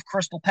bottle of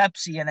Crystal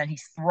Pepsi, and then he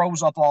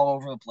throws up all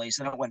over the place,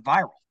 and it went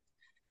viral.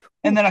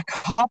 And then a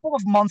couple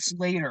of months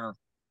later,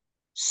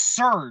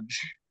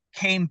 Surge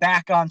came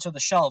back onto the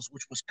shelves,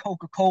 which was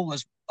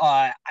Coca-Cola's.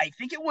 I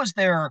think it was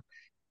their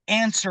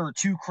answer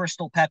to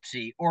Crystal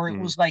Pepsi, or it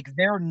was like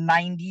their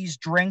 90s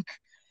drink.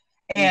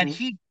 And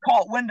he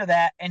caught wind of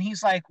that, and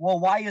he's like, well,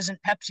 why isn't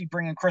Pepsi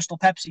bringing Crystal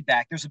Pepsi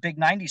back? There's a big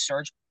 90s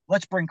surge.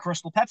 Let's bring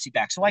Crystal Pepsi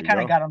back. So I kind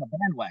of got on the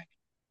bandwagon.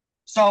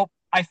 So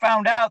I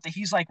found out that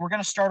he's like, we're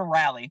going to start a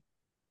rally,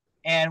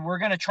 and we're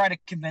going to try to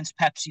convince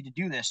Pepsi to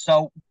do this.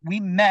 So we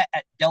met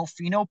at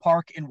Delfino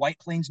Park in White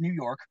Plains, New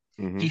York.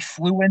 He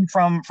flew in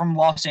from from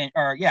LA.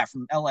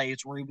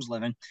 It's where he was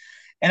living.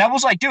 And I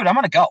was like, dude, I'm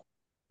going to go.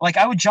 Like,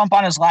 I would jump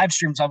on his live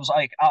streams. I was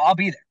like, I'll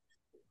be there.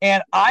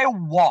 And I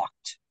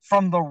walked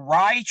from the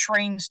Rye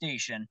train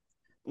station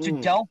to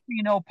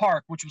Delfino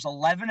Park, which was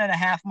 11 and a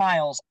half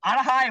miles on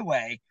a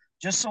highway,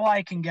 just so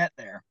I can get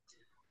there.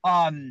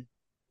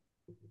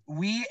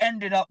 We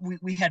ended up,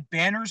 we had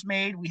banners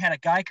made. We had a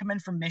guy come in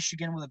from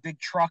Michigan with a big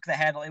truck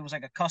it was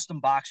like a custom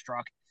box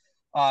truck,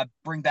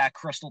 bring back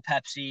Crystal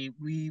Pepsi.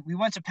 We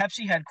went to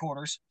Pepsi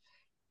headquarters,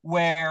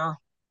 where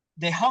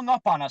they hung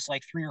up on us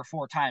like 3 or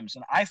 4 times.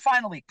 And I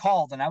finally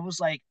called, and I was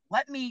like,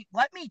 let me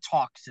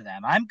talk to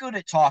them. I'm good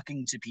at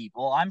talking to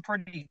people. I'm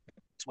pretty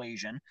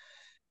persuasion.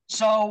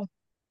 So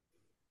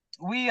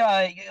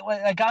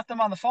I got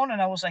them on the phone,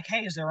 and I was like,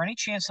 hey, is there any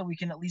chance that we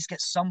can at least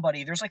get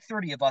somebody? There's like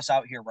 30 of us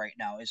out here right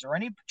now. Is there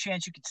any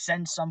chance you could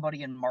send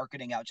somebody in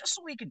marketing out just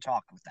so we can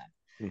talk with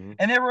them?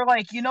 And they were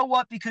like, you know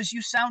what? Because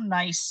you sound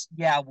nice.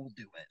 Yeah, we'll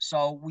do it.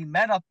 So we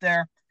met up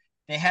there.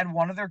 They had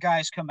one of their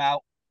guys come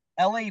out,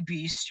 LA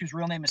Beast, whose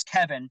real name is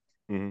Kevin,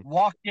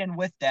 walked in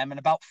with them. And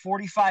about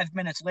 45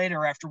 minutes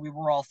later, after we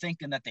were all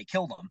thinking that they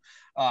killed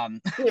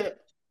him,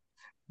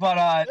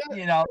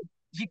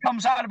 he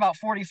comes out about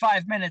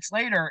 45 minutes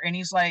later, and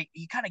he's like,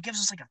 he kind of gives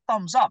us like a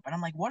thumbs up. And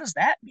I'm like, what does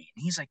that mean?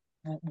 And he's like,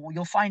 well,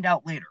 you'll find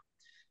out later.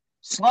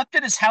 Slept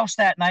at his house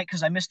that night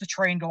because I missed the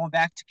train going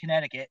back to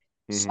Connecticut.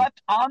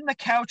 Slept on the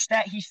couch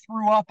that he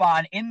threw up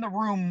on in the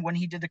room when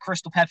he did the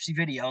Crystal Pepsi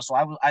video. So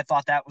I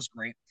thought that was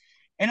great.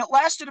 And it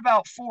lasted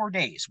about 4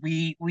 days.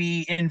 We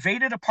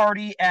invaded a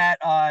party at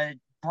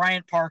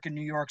Bryant Park in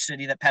New York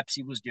City that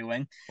Pepsi was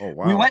doing. Oh,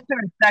 wow. We went to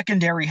their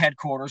secondary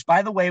headquarters.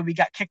 By the way, we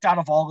got kicked out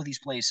of all of these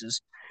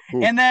places.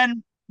 Ooh. And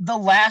then the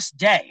last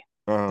day,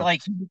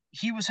 like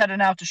he was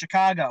heading out to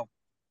Chicago,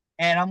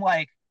 and I'm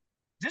like,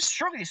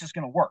 surely this is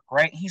going to work,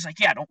 right? And he's like,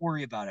 yeah, don't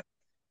worry about it.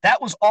 That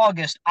was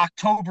August.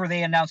 October,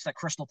 they announced that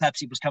Crystal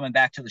Pepsi was coming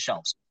back to the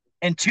shelves.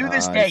 And to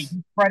this day,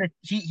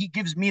 he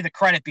gives me the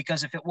credit,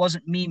 because if it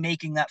wasn't me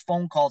making that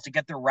phone call to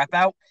get their rep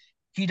out,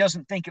 he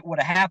doesn't think it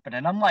would have happened.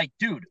 And I'm like,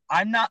 dude,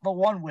 I'm not the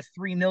one with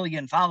 3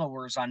 million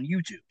followers on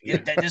YouTube.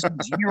 This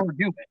means you're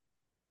doing it.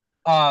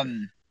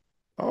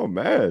 Oh,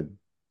 man.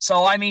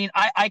 So, I mean,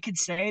 I could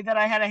say that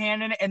I had a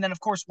hand in it. And then,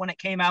 of course, when it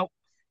came out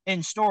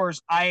in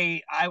stores,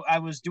 I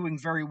was doing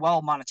very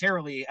well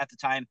monetarily at the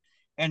time.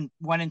 and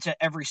went into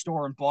every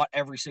store and bought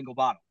every single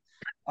bottle.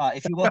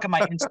 If you look at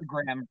my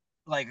Instagram,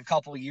 like a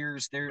couple of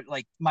years there,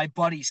 like my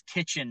buddy's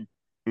kitchen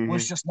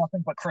was just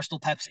nothing but Crystal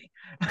Pepsi.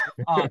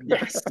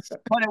 Yes.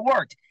 But it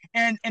worked.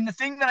 And the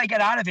thing that I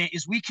get out of it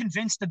is we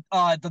convinced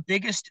the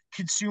biggest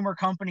consumer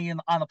company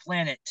on the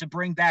planet to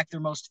bring back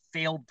their most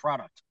failed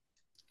product,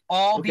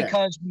 all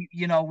because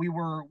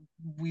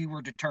we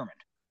were determined.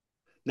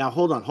 Now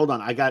hold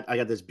on. I got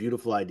this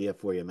beautiful idea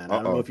for you, man.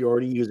 I don't know if you're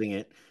already using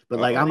it, but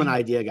like Uh-oh. I'm an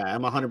idea guy.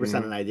 I'm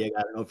 100% an idea guy.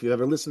 I don't know if you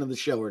ever listened to the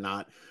show or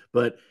not,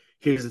 but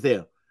here's the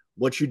thing: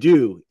 what you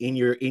do in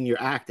your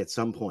act at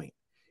some point,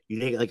 you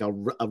take like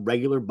a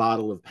regular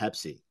bottle of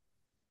Pepsi,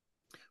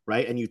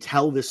 right, and you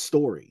tell this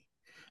story,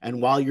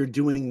 and while you're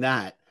doing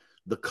that,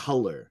 the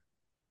color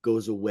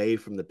goes away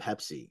from the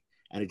Pepsi,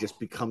 and it just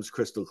becomes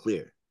crystal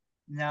clear.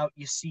 Now,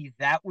 you see,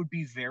 that would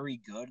be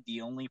very good.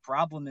 The only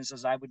problem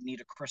is I would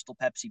need a Crystal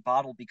Pepsi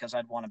bottle because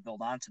I'd want to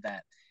build onto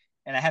that.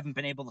 And I haven't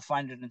been able to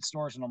find it in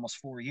stores in almost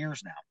 4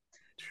 years now.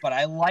 But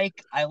I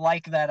like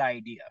that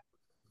idea.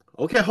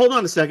 Okay, hold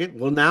on a second.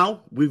 Well,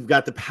 now we've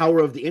got the power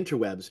of the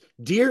interwebs.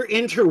 Dear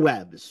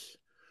interwebs,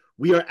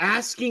 we are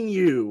asking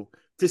you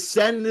to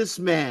send this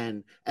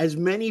man as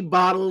many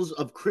bottles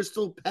of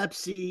Crystal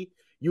Pepsi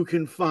you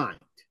can find.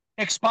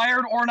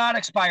 Expired or not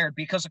expired,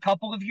 because a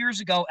couple of years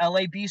ago,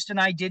 LA Beast and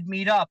I did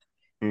meet up,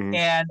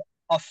 and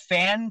a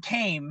fan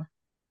came.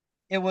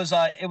 It was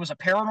a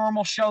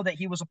paranormal show that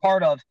he was a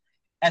part of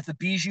at the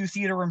Bijou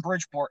Theater in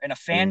Bridgeport, and a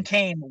fan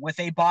came with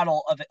a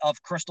bottle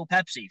of Crystal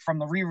Pepsi from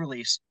the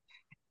re-release.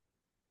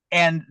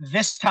 And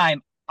this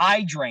time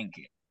I drank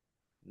it.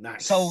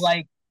 Nice. So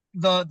like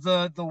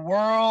the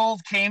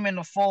world came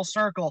into full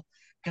circle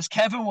because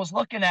Kevin was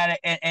looking at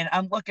it, and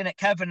I'm looking at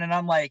Kevin, and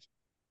I'm like,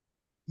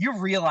 you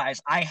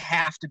realize I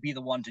have to be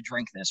the one to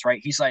drink this,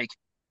 right? He's like,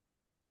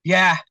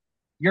 yeah,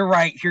 you're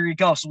right. Here you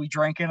go. So we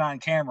drank it on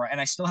camera,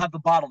 and I still have the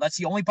bottle. That's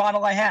the only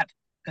bottle I have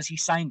because he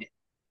signed it.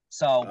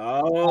 So,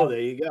 there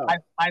you go.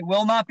 I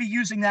will not be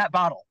using that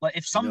bottle. But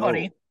if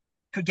somebody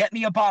could get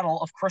me a bottle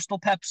of Crystal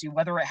Pepsi,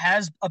 whether it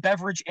has a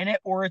beverage in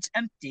it or it's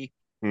empty,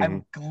 I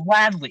would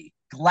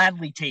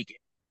gladly take it.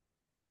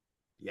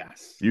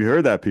 Yes. You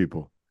heard that,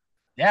 people.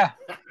 Yeah.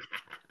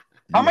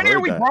 How many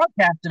are we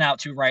broadcasting out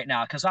to right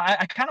now? Because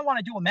I kind of want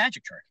to do a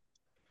magic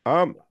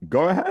trick.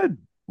 Go ahead.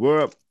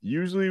 Well,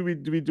 usually we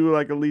do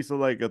like at least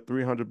like a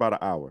 300 about an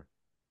hour.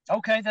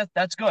 Okay,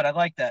 that's good. I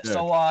like that. Yeah.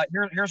 So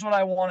here's what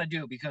I want to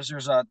do because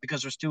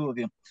there's two of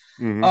you.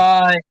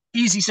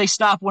 Easy, say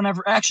stop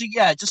whenever. Actually,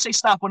 yeah, just say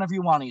stop whenever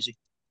you want. Easy.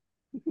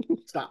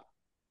 Stop.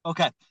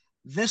 Okay,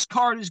 this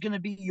card is going to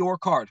be your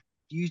card.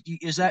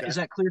 Is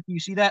that clear? Do you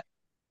see that?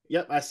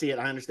 Yep, I see it.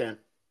 I understand.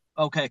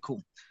 Okay,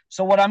 cool.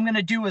 So what I'm going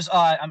to do is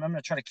I'm going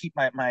to try to keep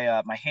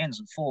my hands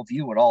in full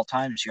view at all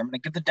times here. I'm going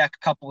to give the deck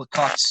a couple of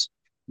cuts.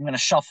 I'm going to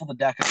shuffle the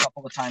deck a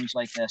couple of times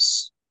like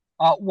this.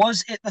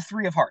 Was it the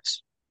 3 of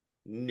hearts?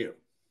 No.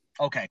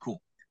 Okay,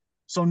 cool.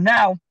 So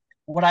now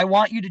what I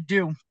want you to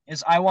do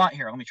is let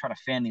me try to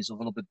fan these a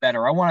little bit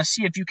better. I want to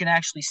see if you can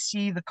actually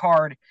see the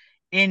card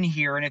in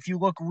here. And if you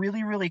look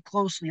really, really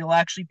closely, you'll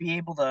actually be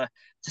able to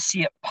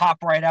see it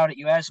pop right out at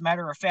you. As a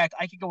matter of fact,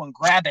 I could go and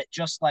grab it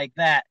just like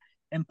that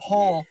and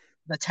pull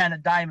the 10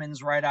 of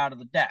diamonds right out of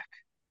the deck.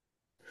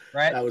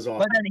 Right? That was awesome.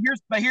 But then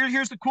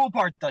here's the cool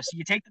part though. So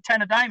you take the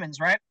 10 of diamonds,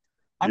 right?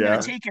 I'm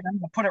gonna take it, I'm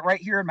gonna put it right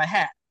here in my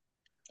hat.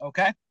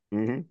 Okay?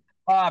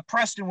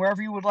 Preston,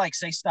 wherever you would like,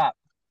 say stop.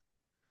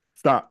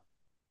 Stop.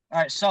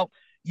 All right, so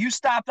you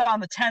stopped on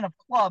the 10 of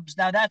clubs.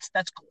 Now that's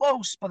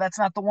close, but that's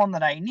not the one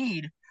that I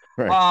need.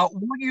 Right.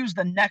 We'll use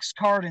the next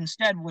card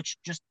instead, which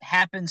just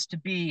happens to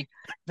be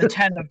the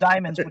 10 of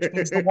diamonds, which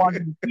means the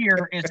one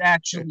here is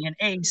actually an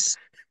ace.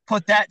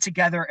 Put that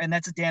together, and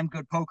that's a damn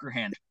good poker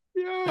hand.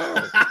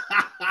 Yeah.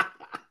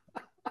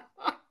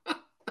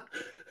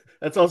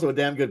 That's also a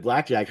damn good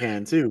blackjack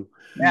hand, too.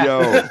 Yeah.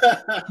 Yo.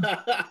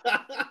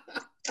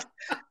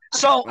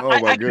 So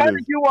I kind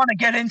of do want to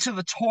get into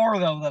the tour,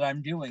 though, that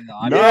I'm doing, though.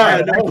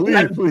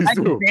 Please I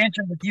can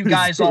banter with you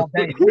guys all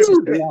day. This is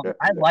fun.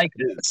 I like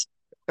this.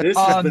 This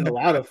has been a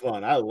lot of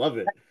fun. I love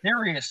it.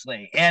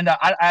 Seriously. And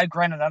I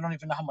granted, I don't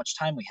even know how much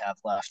time we have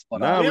left.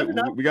 But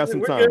we got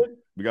some time.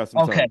 We got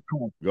some time. Okay,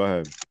 cool. Go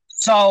ahead.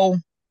 So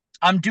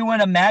I'm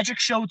doing a magic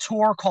show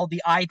tour called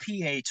the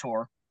IPA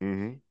tour.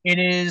 It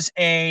is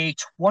a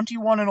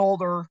 21 and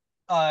older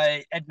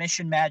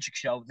admission magic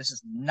show. This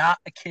is not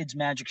a kids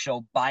magic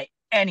show by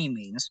any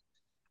means.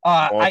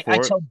 I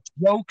tell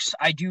jokes.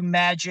 I do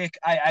magic.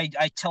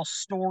 I tell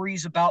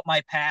stories about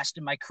my past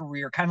and my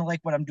career, kind of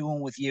like what I'm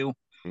doing with you.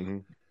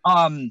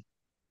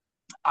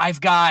 I've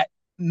got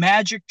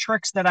magic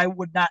tricks that I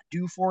would not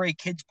do for a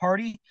kids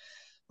party.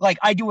 Like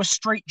I do a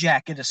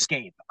straitjacket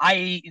escape.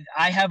 I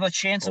have a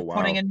chance of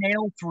putting a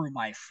nail through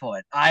my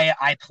foot.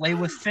 I play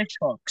with fish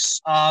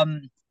hooks. I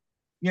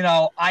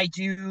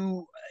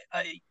do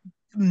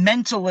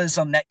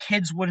mentalism that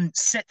kids wouldn't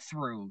sit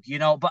through,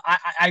 but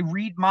I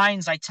read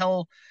minds. I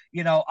tell,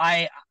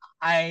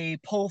 I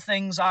pull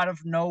things out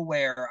of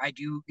nowhere. I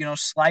do,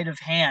 sleight of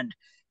hand.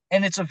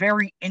 And it's a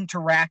very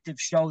interactive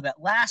show that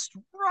lasts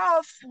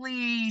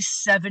roughly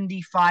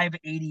 75,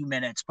 80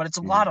 minutes, but it's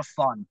a lot of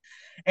fun.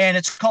 And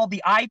it's called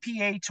the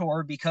IPA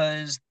tour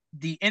because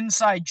the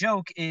inside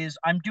joke is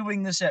I'm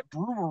doing this at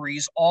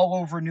breweries all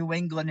over New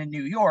England and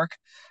New York.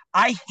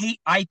 I hate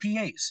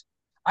IPAs.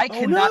 I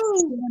cannot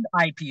stand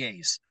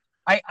IPAs.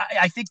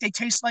 I think they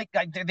taste like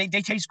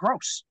they taste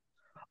gross.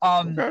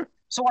 Okay.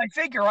 So I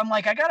figure I'm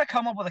like, I got to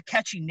come up with a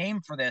catchy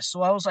name for this.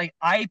 So I was like,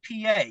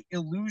 IPA,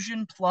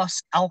 illusion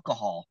plus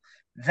alcohol.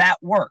 That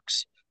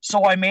works.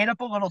 So I made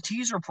up a little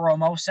teaser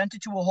promo, sent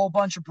it to a whole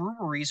bunch of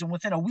breweries, and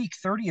within a week,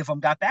 30 of them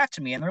got back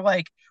to me, and they're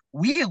like,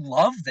 "We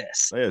love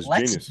this. Yeah, it's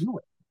Let's genius. do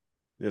it."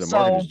 Yeah, the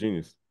market is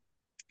genius.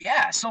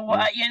 Yeah, so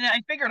and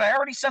I figured I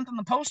already sent them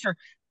the poster.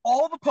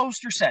 All the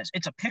poster says,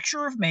 it's a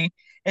picture of me.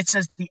 It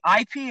says the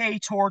IPA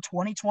Tour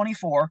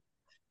 2024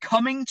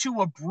 coming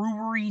to a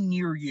brewery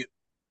near you.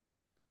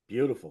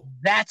 Beautiful.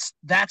 That's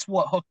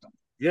what hooked them.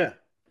 Yeah.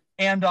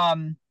 And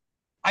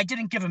I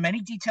didn't give them any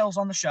details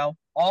on the show.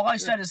 All I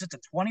said is it's a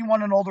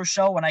 21 and older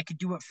show, and I could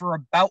do it for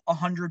about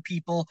 100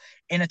 people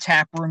in a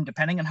tap room,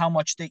 depending on how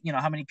much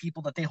how many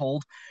people that they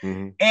hold.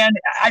 And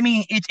I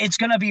mean, it's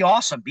going to be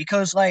awesome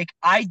because like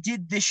I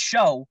did this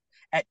show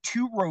at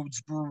Two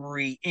Roads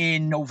Brewery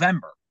in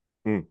November.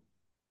 And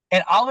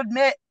I'll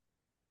admit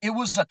it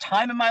was a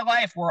time in my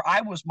life where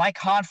my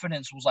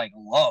confidence was like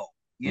low.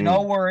 You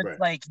know, where it's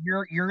like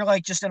you're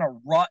like just in a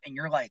rut and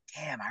you're like,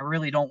 damn, I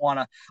really don't want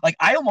to. Like,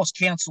 I almost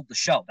canceled the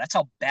show. That's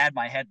how bad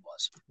my head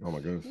was. Oh my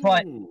goodness.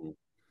 But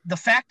the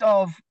fact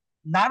of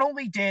not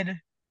only did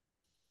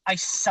I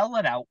sell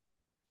it out,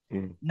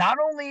 not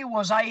only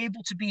was I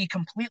able to be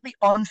completely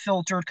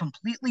unfiltered,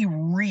 completely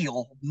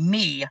real,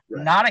 me,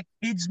 not a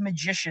kid's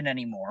magician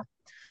anymore,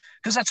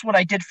 because that's what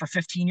I did for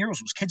 15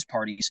 years was kids'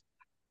 parties.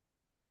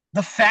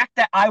 The fact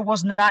that I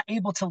was not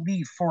able to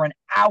leave for an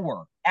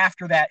hour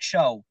after that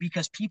show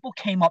because people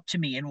came up to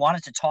me and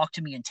wanted to talk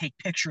to me and take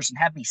pictures and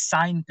have me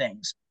sign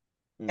things.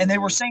 And they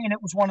were saying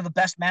it was one of the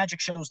best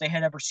magic shows they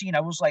had ever seen. I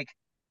was like,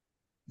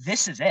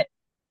 this is it.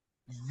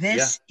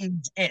 This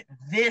is it.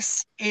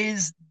 This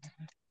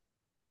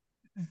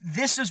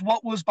is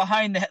what was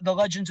behind the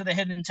Legends of the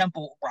Hidden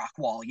Temple rock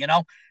wall, you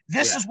know?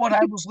 This is what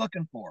I was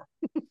looking for.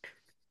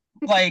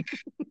 Like,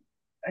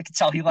 I could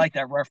tell he liked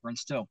that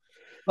reference too.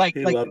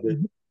 He loved it.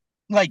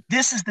 Like,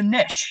 this is the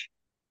niche.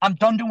 I'm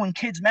done doing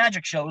kids'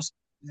 magic shows.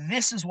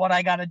 This is what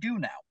I got to do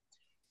now.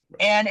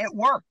 And it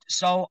worked.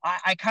 So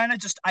I kind of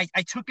just, I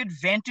took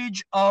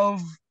advantage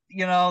of,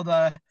 you know,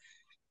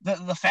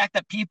 the fact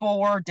that people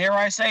were, dare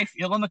I say,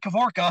 feeling the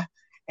Kavorka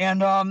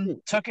and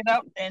took it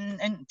out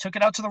and took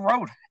it out to the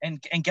road.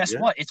 And guess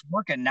what? It's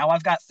working. Now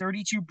I've got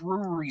 32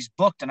 breweries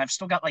booked and I've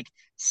still got like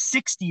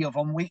 60 of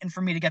them waiting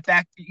for me to get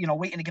back,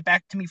 waiting to get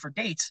back to me for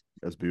dates.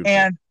 That's beautiful.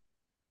 And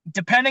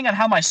depending on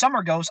how my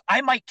summer goes, I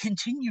might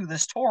continue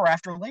this tour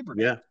after Labor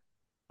Day. Yeah,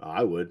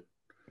 I would.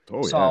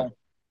 Oh, so,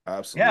 yeah.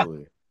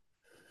 Absolutely.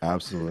 Yeah.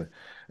 Absolutely.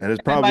 And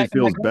it probably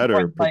feels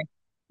better.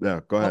 Yeah,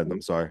 go ahead.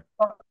 I'm sorry.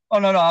 Oh,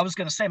 no. I was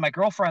going to say my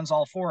girlfriend's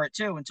all for it,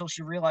 too, until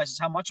she realizes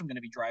how much I'm going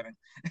to be driving.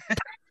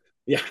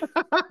 Yeah.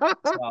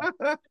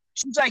 So,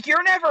 she's like,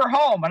 you're never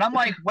home. And I'm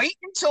like, wait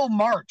until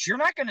March. You're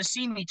not going to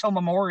see me till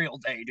Memorial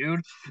Day,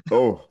 dude.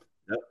 Oh,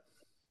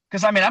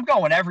 because I mean, I'm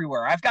going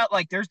everywhere. I've got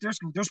like there's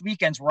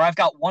weekends where I've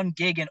got one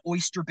gig in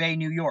Oyster Bay,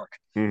 New York,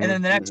 and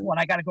then the next one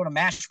I got to go to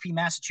Mashpee,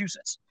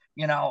 Massachusetts.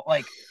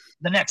 Like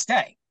the next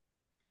day.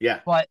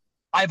 Yeah. But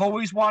I've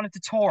always wanted to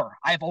tour.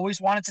 I've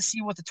always wanted to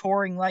see what the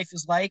touring life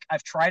is like.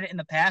 I've tried it in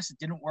the past. It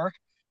didn't work.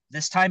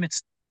 This time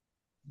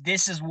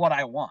this is what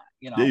I want.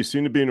 Yeah, you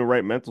seem to be in the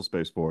right mental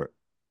space for it.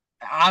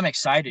 I'm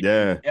excited.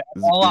 Yeah.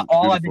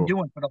 All I've been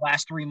doing for the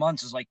last 3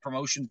 months is like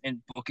promotion and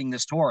booking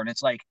this tour, and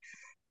it's like.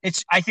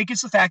 I think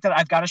it's the fact that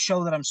I've got a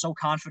show that I'm so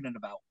confident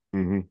about.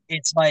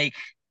 It's like,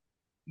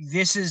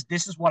 this is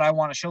what I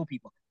want to show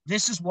people.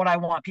 This is what I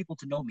want people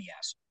to know me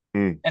as.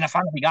 And I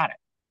finally got it.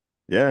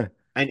 Yeah.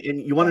 And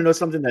you want to know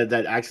something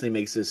that actually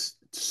makes this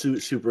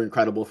super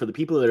incredible for the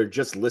people that are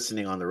just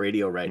listening on the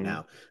radio right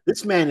now.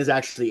 This man is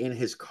actually in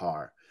his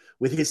car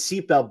with his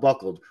seatbelt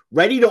buckled,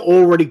 ready to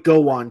already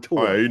go on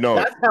tour. Oh, yeah,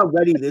 that's how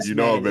ready this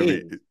man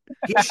is.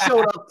 He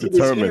showed up to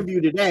this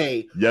interview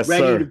today,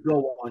 ready to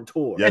go on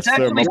tour. Yes,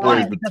 sir. My boy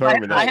is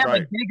determined. I have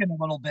a gig in a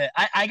little bit.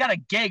 I got a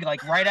gig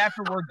like right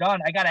after we're done.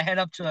 I got to head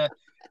up to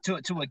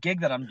a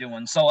gig that I'm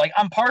doing. So like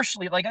I'm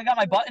partially like I got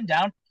my button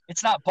down.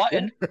 It's not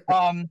buttoned.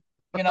 My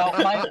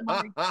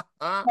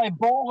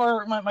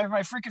bowler,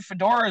 my freaking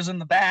fedora is in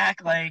the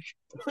back. Like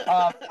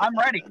I'm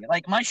ready.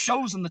 Like my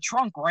show's in the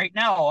trunk right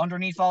now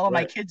underneath all of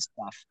my kids'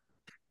 stuff.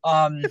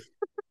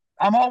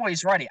 I'm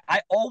always ready.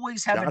 I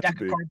always have a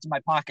deck of cards in my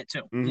pocket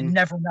too. You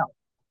never know.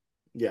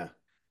 Yeah.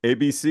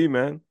 ABC,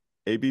 man.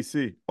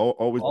 ABC.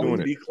 Always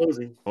doing it.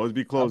 Closing. Always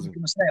be closing. I was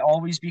going to say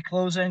always be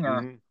closing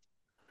or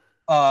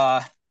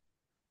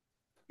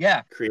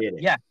creating.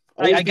 Yeah.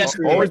 I guess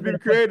always be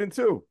creating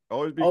too.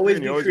 Always be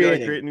creating. You always got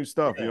to create new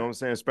stuff. You know what I'm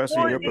saying?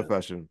 Especially in your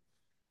profession.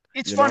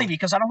 It's funny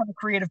because I don't have a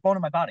creative bone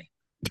in my body.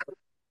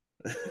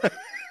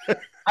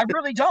 I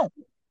really don't.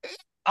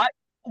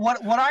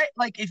 what I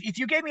like, if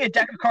you gave me a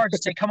deck of cards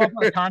to say come up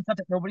with a concept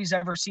that nobody's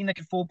ever seen that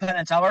could fool Penn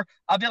and Teller,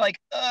 I'd be like,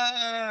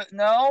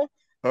 no.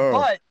 Oh,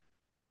 But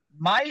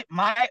my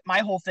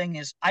whole thing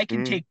is I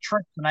can mhm. take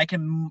tricks and I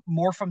can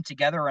morph them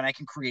together and I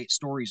can create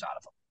stories out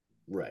of them.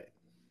 Right.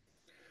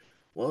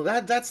 Well,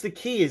 that's the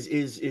key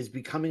is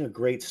becoming a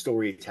great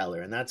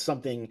storyteller, and that's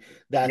something Yep.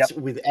 that's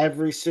with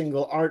every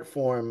single art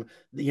form.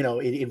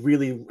 It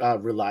really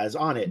relies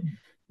on it.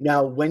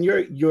 Now, when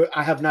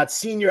I have not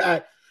seen your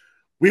act.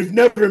 We've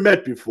never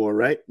met before,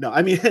 right? No,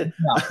 I mean,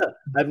 No.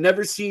 I've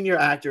never seen your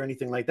act or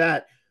anything like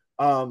that.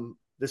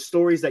 The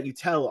stories that you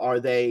tell, are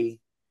they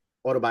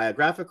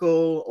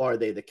autobiographical, or are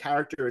they the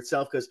character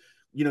itself? Because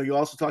you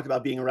also talked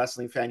about being a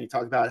wrestling fan. You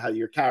talked about how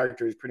your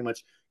character is pretty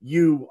much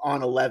you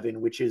on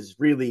 11, which is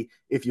really,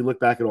 if you look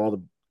back at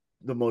all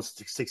the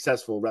most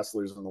successful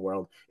wrestlers in the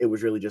world, it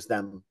was really just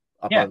them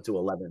up Yeah. onto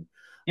 11.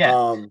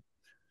 Yeah.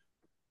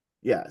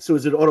 Yeah. So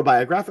is it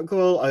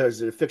autobiographical, or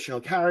is it a fictional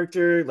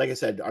character? Like I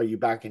said, are you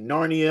back in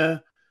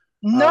Narnia?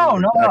 No,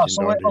 You're no, back no. in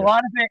So a Narnia.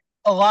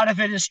 lot of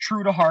it, is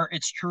true to heart.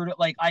 It's true to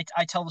like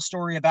I tell the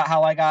story about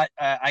how I got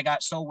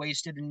so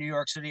wasted in New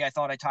York City I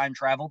thought I time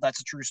traveled. That's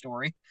a true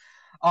story.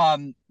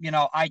 Been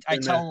there. I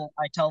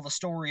tell the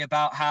story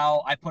about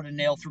how I put a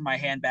nail through my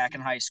hand back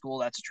in high school.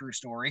 That's a true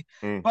story.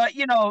 Mm. But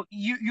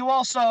you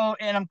also,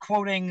 and I'm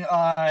quoting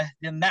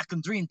the Mac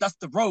and Dream, that's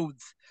the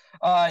roads.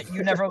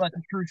 You never let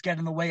the truth get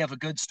in the way of a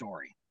good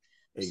story.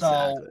 So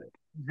Exactly.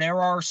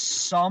 there are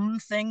some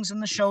things in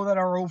the show that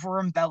are over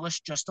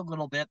embellished just a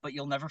little bit, but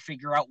you'll never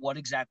figure out what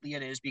exactly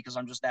it is because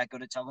I'm just that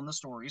good at telling the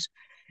stories.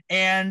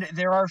 And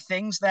there are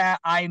things that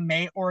I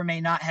may or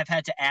may not have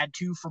had to add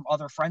to from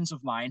other friends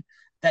of mine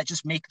that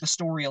just make the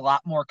story a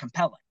lot more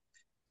compelling.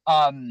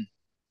 Um,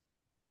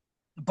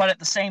 but at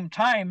the same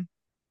time,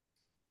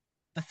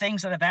 the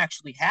things that have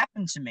actually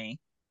happened to me,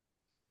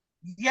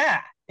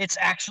 yeah, it's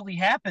actually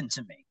happened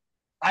to me.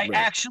 I Right.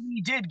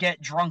 actually did get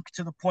drunk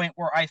to the point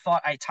where I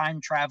thought I time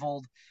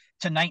traveled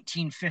to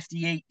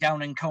 1958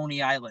 down in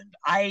Coney Island.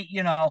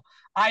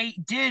 I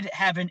did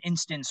have an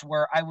instance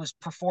where I was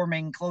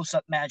performing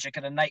close-up magic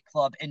at a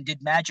nightclub and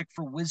did magic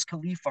for Wiz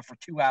Khalifa for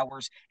 2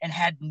 hours and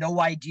had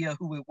no idea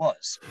who it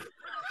was.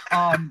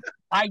 Um,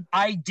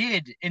 I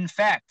did in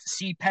fact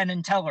see Penn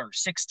and Teller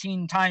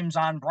 16 times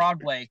on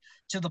Broadway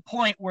to the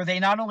point where they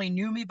not only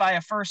knew me by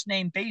a first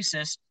name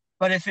basis,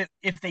 but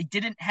if they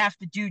didn't have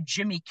to do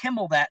Jimmy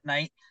Kimmel that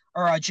night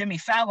or Jimmy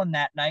Fallon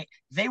that night,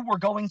 they were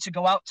going to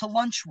go out to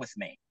lunch with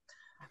me.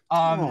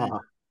 Um, Aw.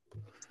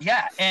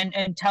 yeah,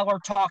 and Teller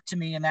talked to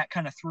me, and that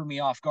kind of threw me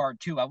off guard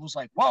too. I was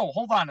like, "Whoa,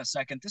 hold on a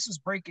second, this is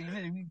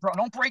breaking.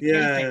 Don't break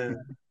kayfabe."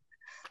 Yeah.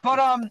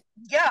 But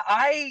yeah,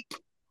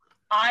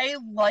 I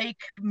like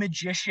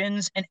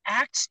magicians and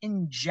acts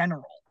in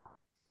general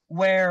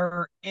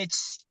where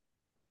it's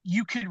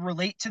you could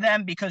relate to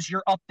them because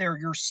you're up there,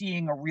 you're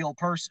seeing a real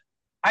person.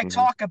 I Mhm.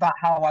 talk about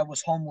how I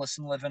was homeless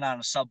and living on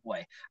a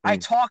subway. I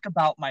Mm. talk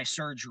about my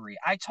surgery.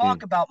 I Mm.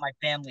 talk about my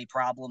family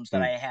problems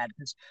that Mm. I had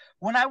because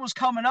when I was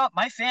coming up,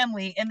 my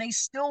family and they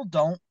still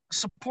don't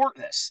support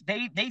this.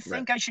 They Right.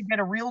 think I should get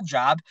a real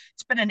job.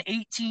 It's been an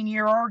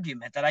 18-year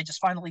argument that I just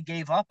finally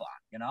gave up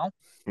on.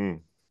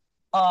 Mm.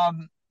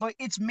 But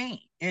it's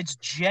me. It's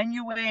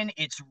genuine.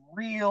 It's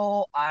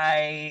real.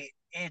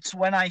 It's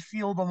when I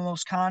feel the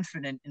most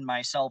confident in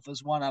myself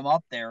is when I'm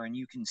up there and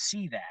you can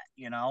see that.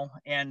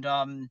 And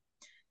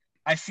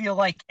I feel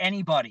like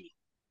anybody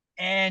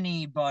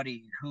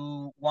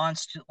who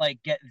wants to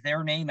like get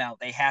their name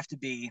out, they have to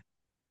be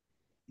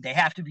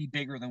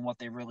bigger than what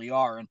they really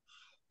are. And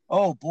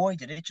oh boy,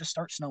 did it just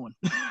start snowing.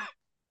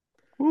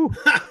 Whew.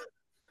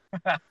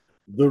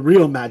 The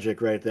real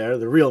magic right there.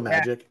 The real Yeah,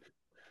 magic.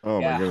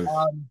 Oh my yeah. goodness.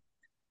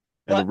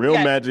 And the But real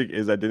yeah, magic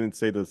is I didn't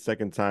say the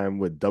second time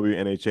with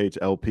WNHH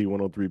LP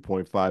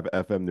 103.5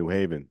 FM New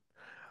Haven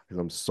because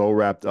I'm so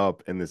wrapped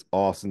up in this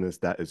awesomeness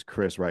that is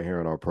Chris right here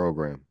on our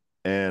program.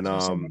 And I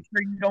was gonna say, make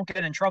sure you don't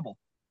get in trouble.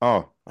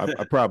 I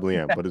probably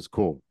am, but it's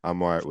cool.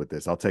 I'm all right with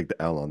this. I'll take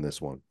the L on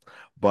this one.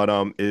 But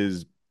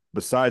is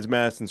besides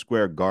Madison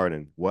Square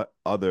Garden, what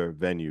other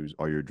venues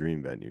are your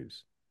dream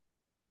venues?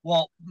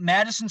 Well,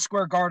 Madison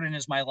Square Garden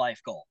is my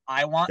life goal.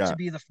 I want to Yeah.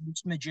 be the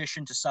first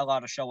magician to sell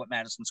out a show at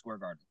Madison Square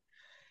Garden.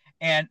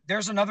 And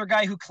there's another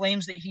guy who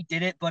claims that he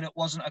did it, but it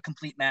wasn't a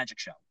complete magic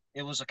show.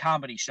 It was a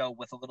comedy show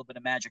with a little bit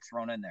of magic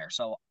thrown in there.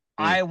 So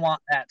Mm. I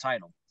want that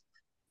title.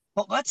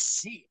 But let's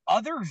see.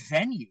 Other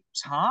venues,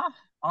 huh?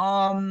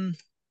 Um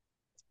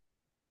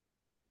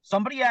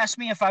Somebody asked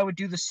me if I would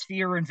do the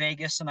Sphere in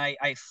Vegas, and I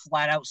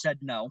flat out said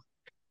no,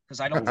 because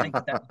I don't think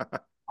that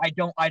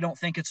I don't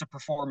think it's a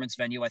performance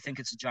venue. I think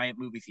it's a giant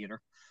movie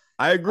theater.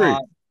 I agree. Uh, I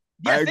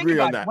yeah, think agree on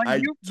about it. that. When I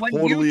you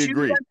totally two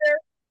agree. went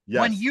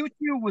there, when Yes. you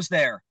two was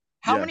there,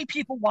 how Yeah. many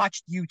people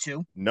watched you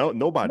two? No,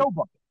 nobody.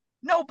 Nobody.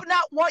 No, but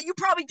not what you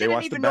probably They didn't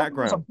watch the even know there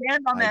was a background.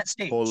 band on I that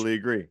stage. totally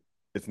agree.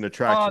 It's an Um,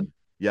 attraction.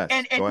 Yes.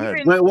 and Go ahead.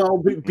 even Well,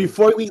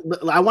 before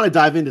I want to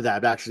dive into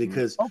that actually Mhm.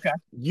 because okay,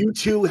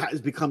 U2 has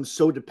become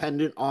so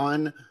dependent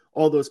on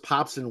all those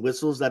pops and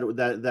whistles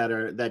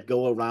that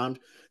go around.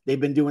 They've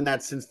been doing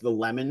that since the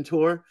Lemon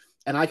tour,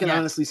 And I can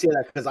honestly say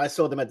that because I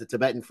saw them at the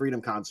Tibetan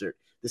Freedom Concert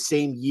the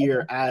same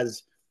year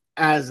as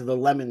the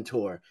Lemon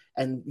Tour.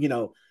 And,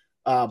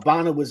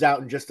 Bono was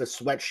out in just a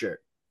sweatshirt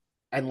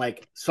and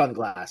like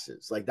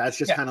sunglasses. Like that's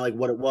just kind of like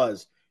what it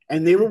was.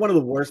 And they were one of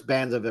the worst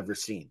bands I've ever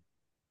seen.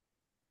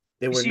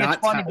 They were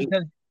not tight.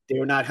 They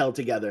were not held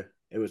together.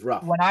 It was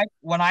rough.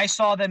 When I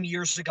saw them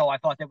years ago, I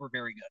thought they were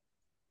very good.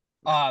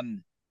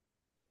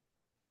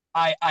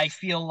 I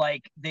feel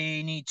like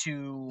they need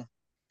to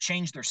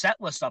change their set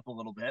list up a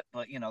little bit,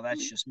 but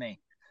that's just me.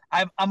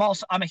 I'm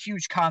a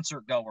huge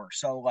concert goer,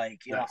 so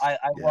like I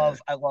love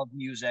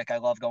music. I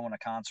love going to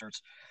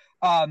concerts.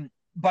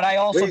 But I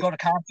also go to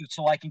concerts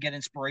so I can get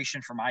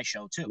inspiration for my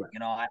show too.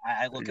 Right.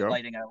 I look at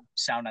lighting,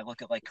 sound, I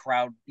look at like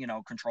crowd,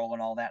 control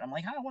and all that. I'm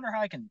like, I wonder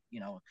how I can,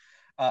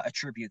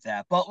 attribute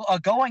that. But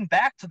going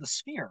back to the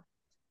Sphere,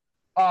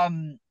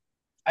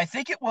 I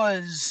think it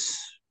was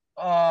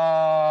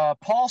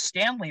Paul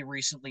Stanley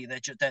recently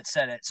that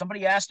said it.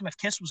 Somebody asked him if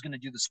Kiss was going to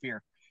do the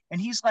Sphere, and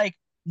he's like,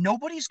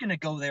 nobody's going to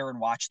go there and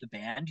watch the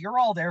band. You're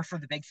all there for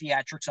the big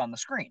theatrics on the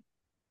screen.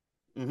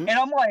 Mm-hmm. And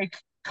I'm like,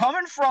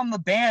 coming from the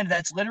band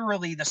that's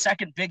literally the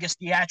second biggest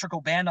theatrical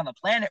band on the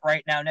planet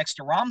right now next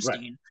to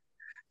Rammstein,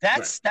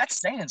 that's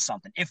saying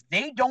something. If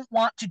they don't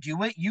want to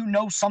do it,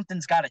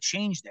 something's got to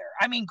change there.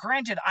 I mean,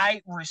 granted,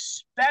 I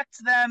respect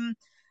them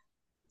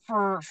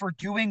for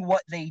doing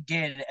what they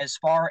did as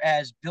far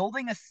as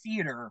building a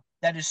theater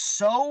that is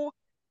so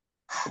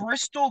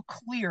crystal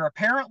clear.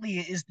 Apparently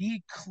it is the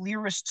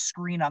clearest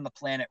screen on the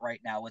planet right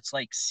now. It's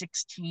like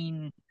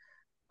 16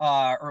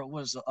 or it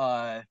was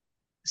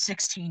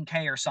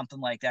 16K or something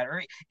like that,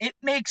 or it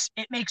makes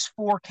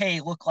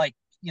 4K look like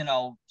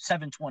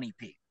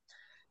 720p.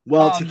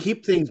 Well, to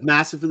keep things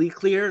massively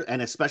clear,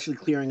 and especially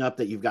clearing up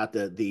that you've got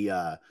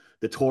the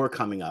tour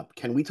coming up,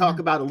 can we talk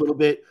about a little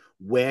bit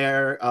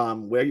where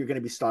you're going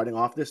to be starting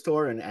off this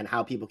tour and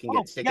how people can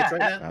get tickets right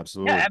now?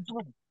 Absolutely. Yeah,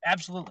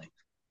 absolutely.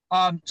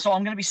 So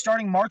I'm going to be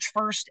starting March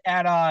 1st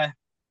at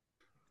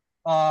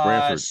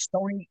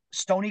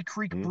Stony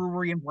Creek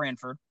Brewery in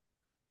Brantford.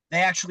 They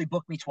actually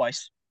booked me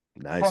twice.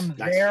 Nice.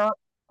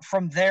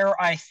 From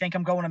there, I think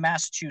I'm going to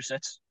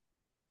Massachusetts.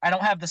 I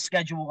don't have the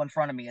schedule in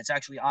front of me. It's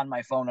actually on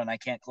my phone, and I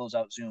can't close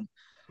out Zoom.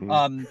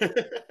 But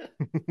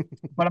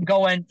I'm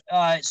going.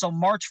 So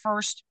March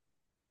 1st.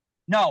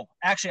 No,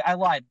 actually, I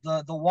lied.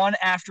 The one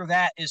after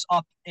that is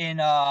up in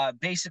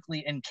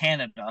basically in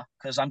Canada,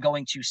 because I'm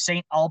going to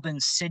St.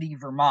 Albans City,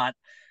 Vermont,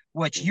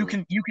 which you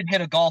can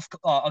hit a golf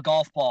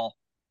ball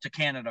to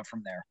Canada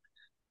from there.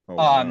 Oh,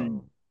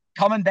 wow.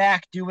 Coming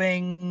back,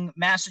 doing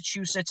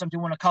Massachusetts. I'm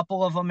doing a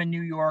couple of them in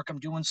New York. I'm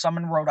doing some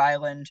in Rhode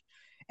Island,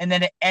 and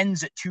then it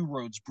ends at Two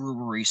Roads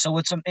Brewery. So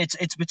it's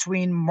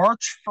between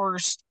March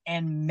 1st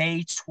and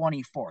May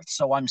 24th.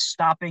 So I'm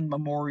stopping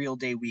Memorial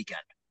Day weekend.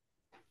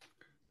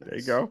 There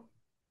you go.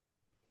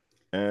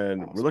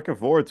 And we're looking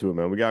forward to it,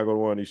 man. We gotta go to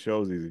one of these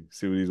shows,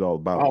 see what he's all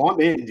about. Oh,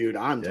 I'm in, dude.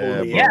 I'm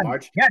totally in.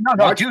 March,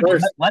 no, dude.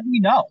 Let me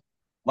know.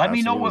 Let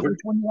me know which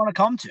one you want to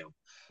come to.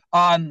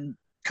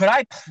 Could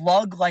I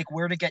plug like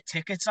where to get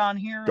tickets on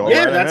here?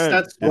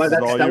 That was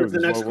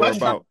the next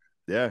question.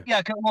 Yeah.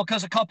 Well,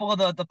 because a couple of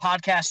the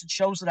podcasts and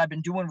shows that I've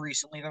been doing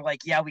recently, they're like,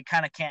 we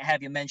kind of can't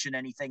have you mention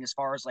anything as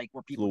far as like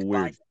where people can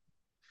buy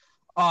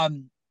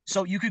things.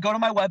 So you could go to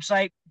my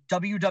website,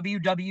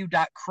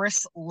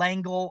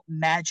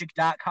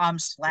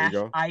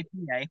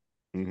 www.chrislengelmagic.com/IPA.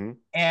 Mm-hmm.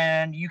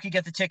 And you can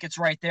get the tickets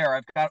right there.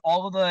 I've got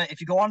all of if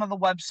you go onto the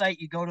website,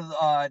 you go to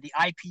the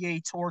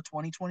IPA Tour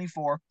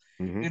 2024.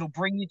 Mm-hmm. It'll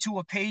bring you to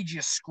a page.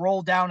 You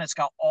scroll down. It's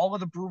got all of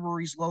the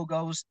breweries'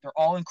 logos. They're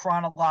all in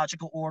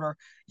chronological order.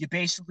 You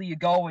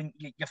go and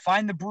you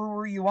find the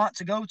brewery you want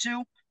to go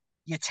to.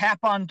 You tap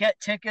on get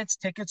tickets.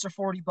 Tickets are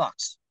 $40.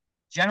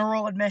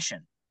 General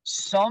admission.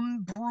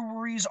 Some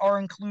breweries are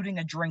including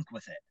a drink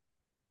with it.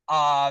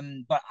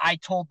 But I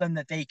told them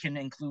that they can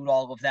include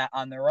all of that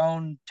on their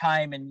own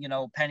time and,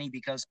 penny,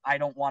 because I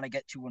don't want to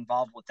get too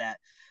involved with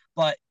that.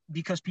 But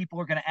because people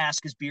are going to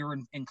ask, is beer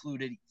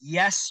included?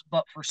 Yes,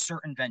 but for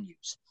certain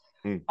venues.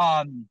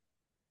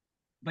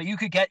 But you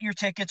could get your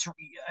tickets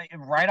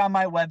right on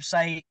my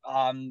website.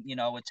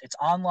 It's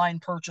online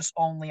purchase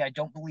only. I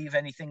don't believe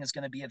anything is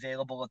going to be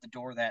available at the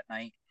door that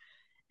night.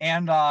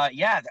 And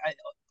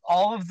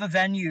all of the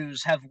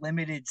venues have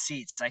limited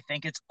seats. I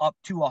think it's up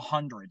to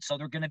 100. So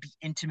they're going to be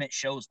intimate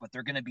shows, but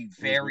they're going to be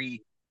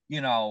very,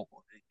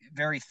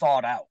 very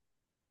thought out.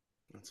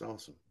 That's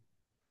awesome.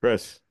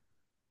 Chris,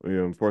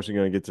 we're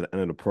unfortunately going to get to the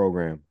end of the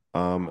program.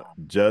 Do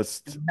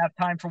you have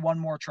time for one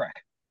more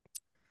track?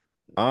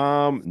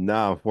 No,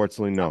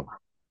 unfortunately, no.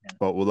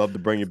 But we'll love to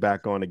bring you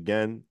back on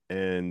again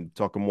and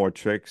talk more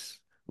tricks,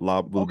 a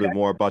little bit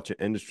more about your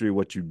industry,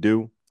 what you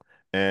do.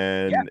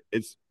 And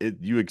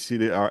you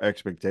exceeded our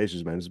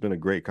expectations, man. It's been a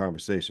great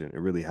conversation. It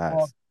really has.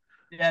 Well,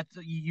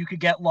 you could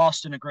get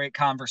lost in a great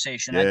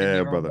conversation. Yeah, I've been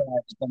here brother.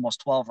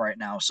 almost 12 right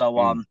now. So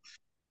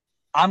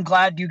I'm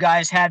glad you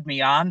guys had me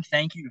on.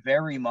 Thank you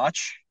very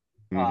much.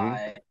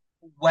 Mm-hmm.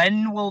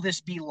 When will this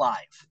be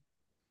live?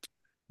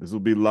 This will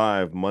be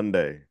live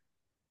Monday,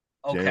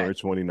 January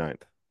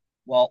 29th.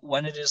 Well,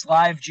 when it is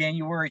live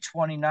January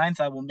 29th,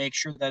 I will make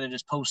sure that it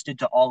is posted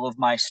to all of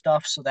my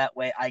stuff so that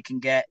way I can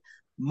get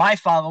my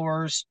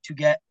followers to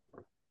get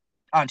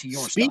onto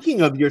your stuff.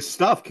 Speaking of your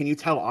stuff, can you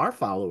tell our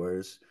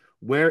followers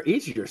where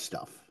is your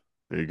stuff?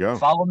 There you go.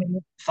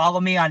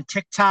 Follow me on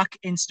TikTok,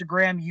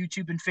 Instagram,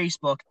 YouTube, and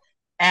Facebook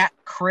at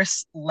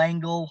Chris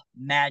Lengyel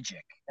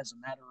Magic. As a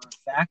matter of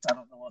fact, I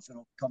don't know if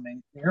it'll come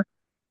in here.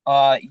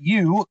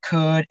 You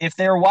could, if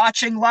they're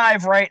watching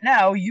live right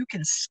now, you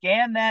can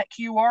scan that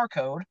QR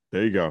code.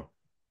 There you go.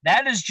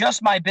 That is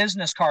just my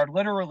business card.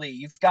 Literally,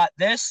 you've got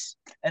this,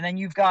 and then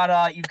you've got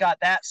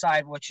that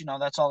side, which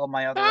that's all of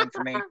my other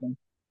information.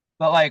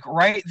 But like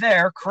right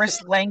there,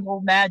 Chris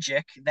Lengyel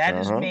Magic. That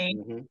is me.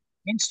 Mm-hmm.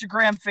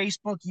 Instagram,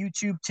 Facebook,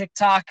 YouTube,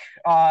 TikTok,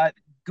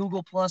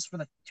 Google Plus for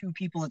the 2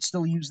 people that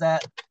still use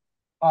that.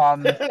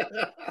 But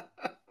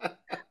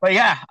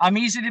yeah, I'm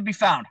easy to be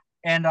found,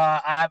 and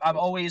I'm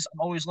always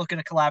looking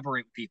to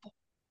collaborate with people.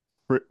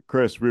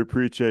 Chris, we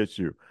appreciate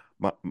you.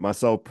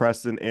 Myself,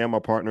 Preston, and my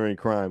partner in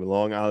crime,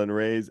 Long Island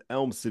Raised,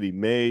 Elm City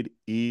Made,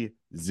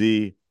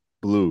 EZ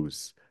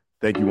Blues.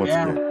 Thank you once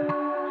again.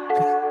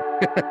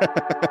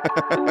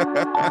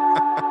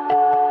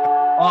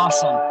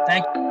 Awesome.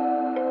 Thank you.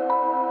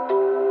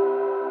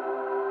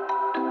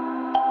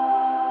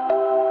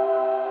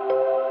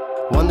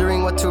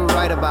 Wondering what to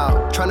write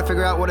about, trying to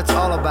figure out what it's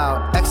all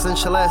about.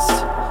 Existentialist,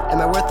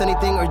 am I worth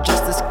anything or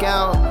just a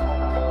scout?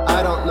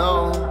 I don't know.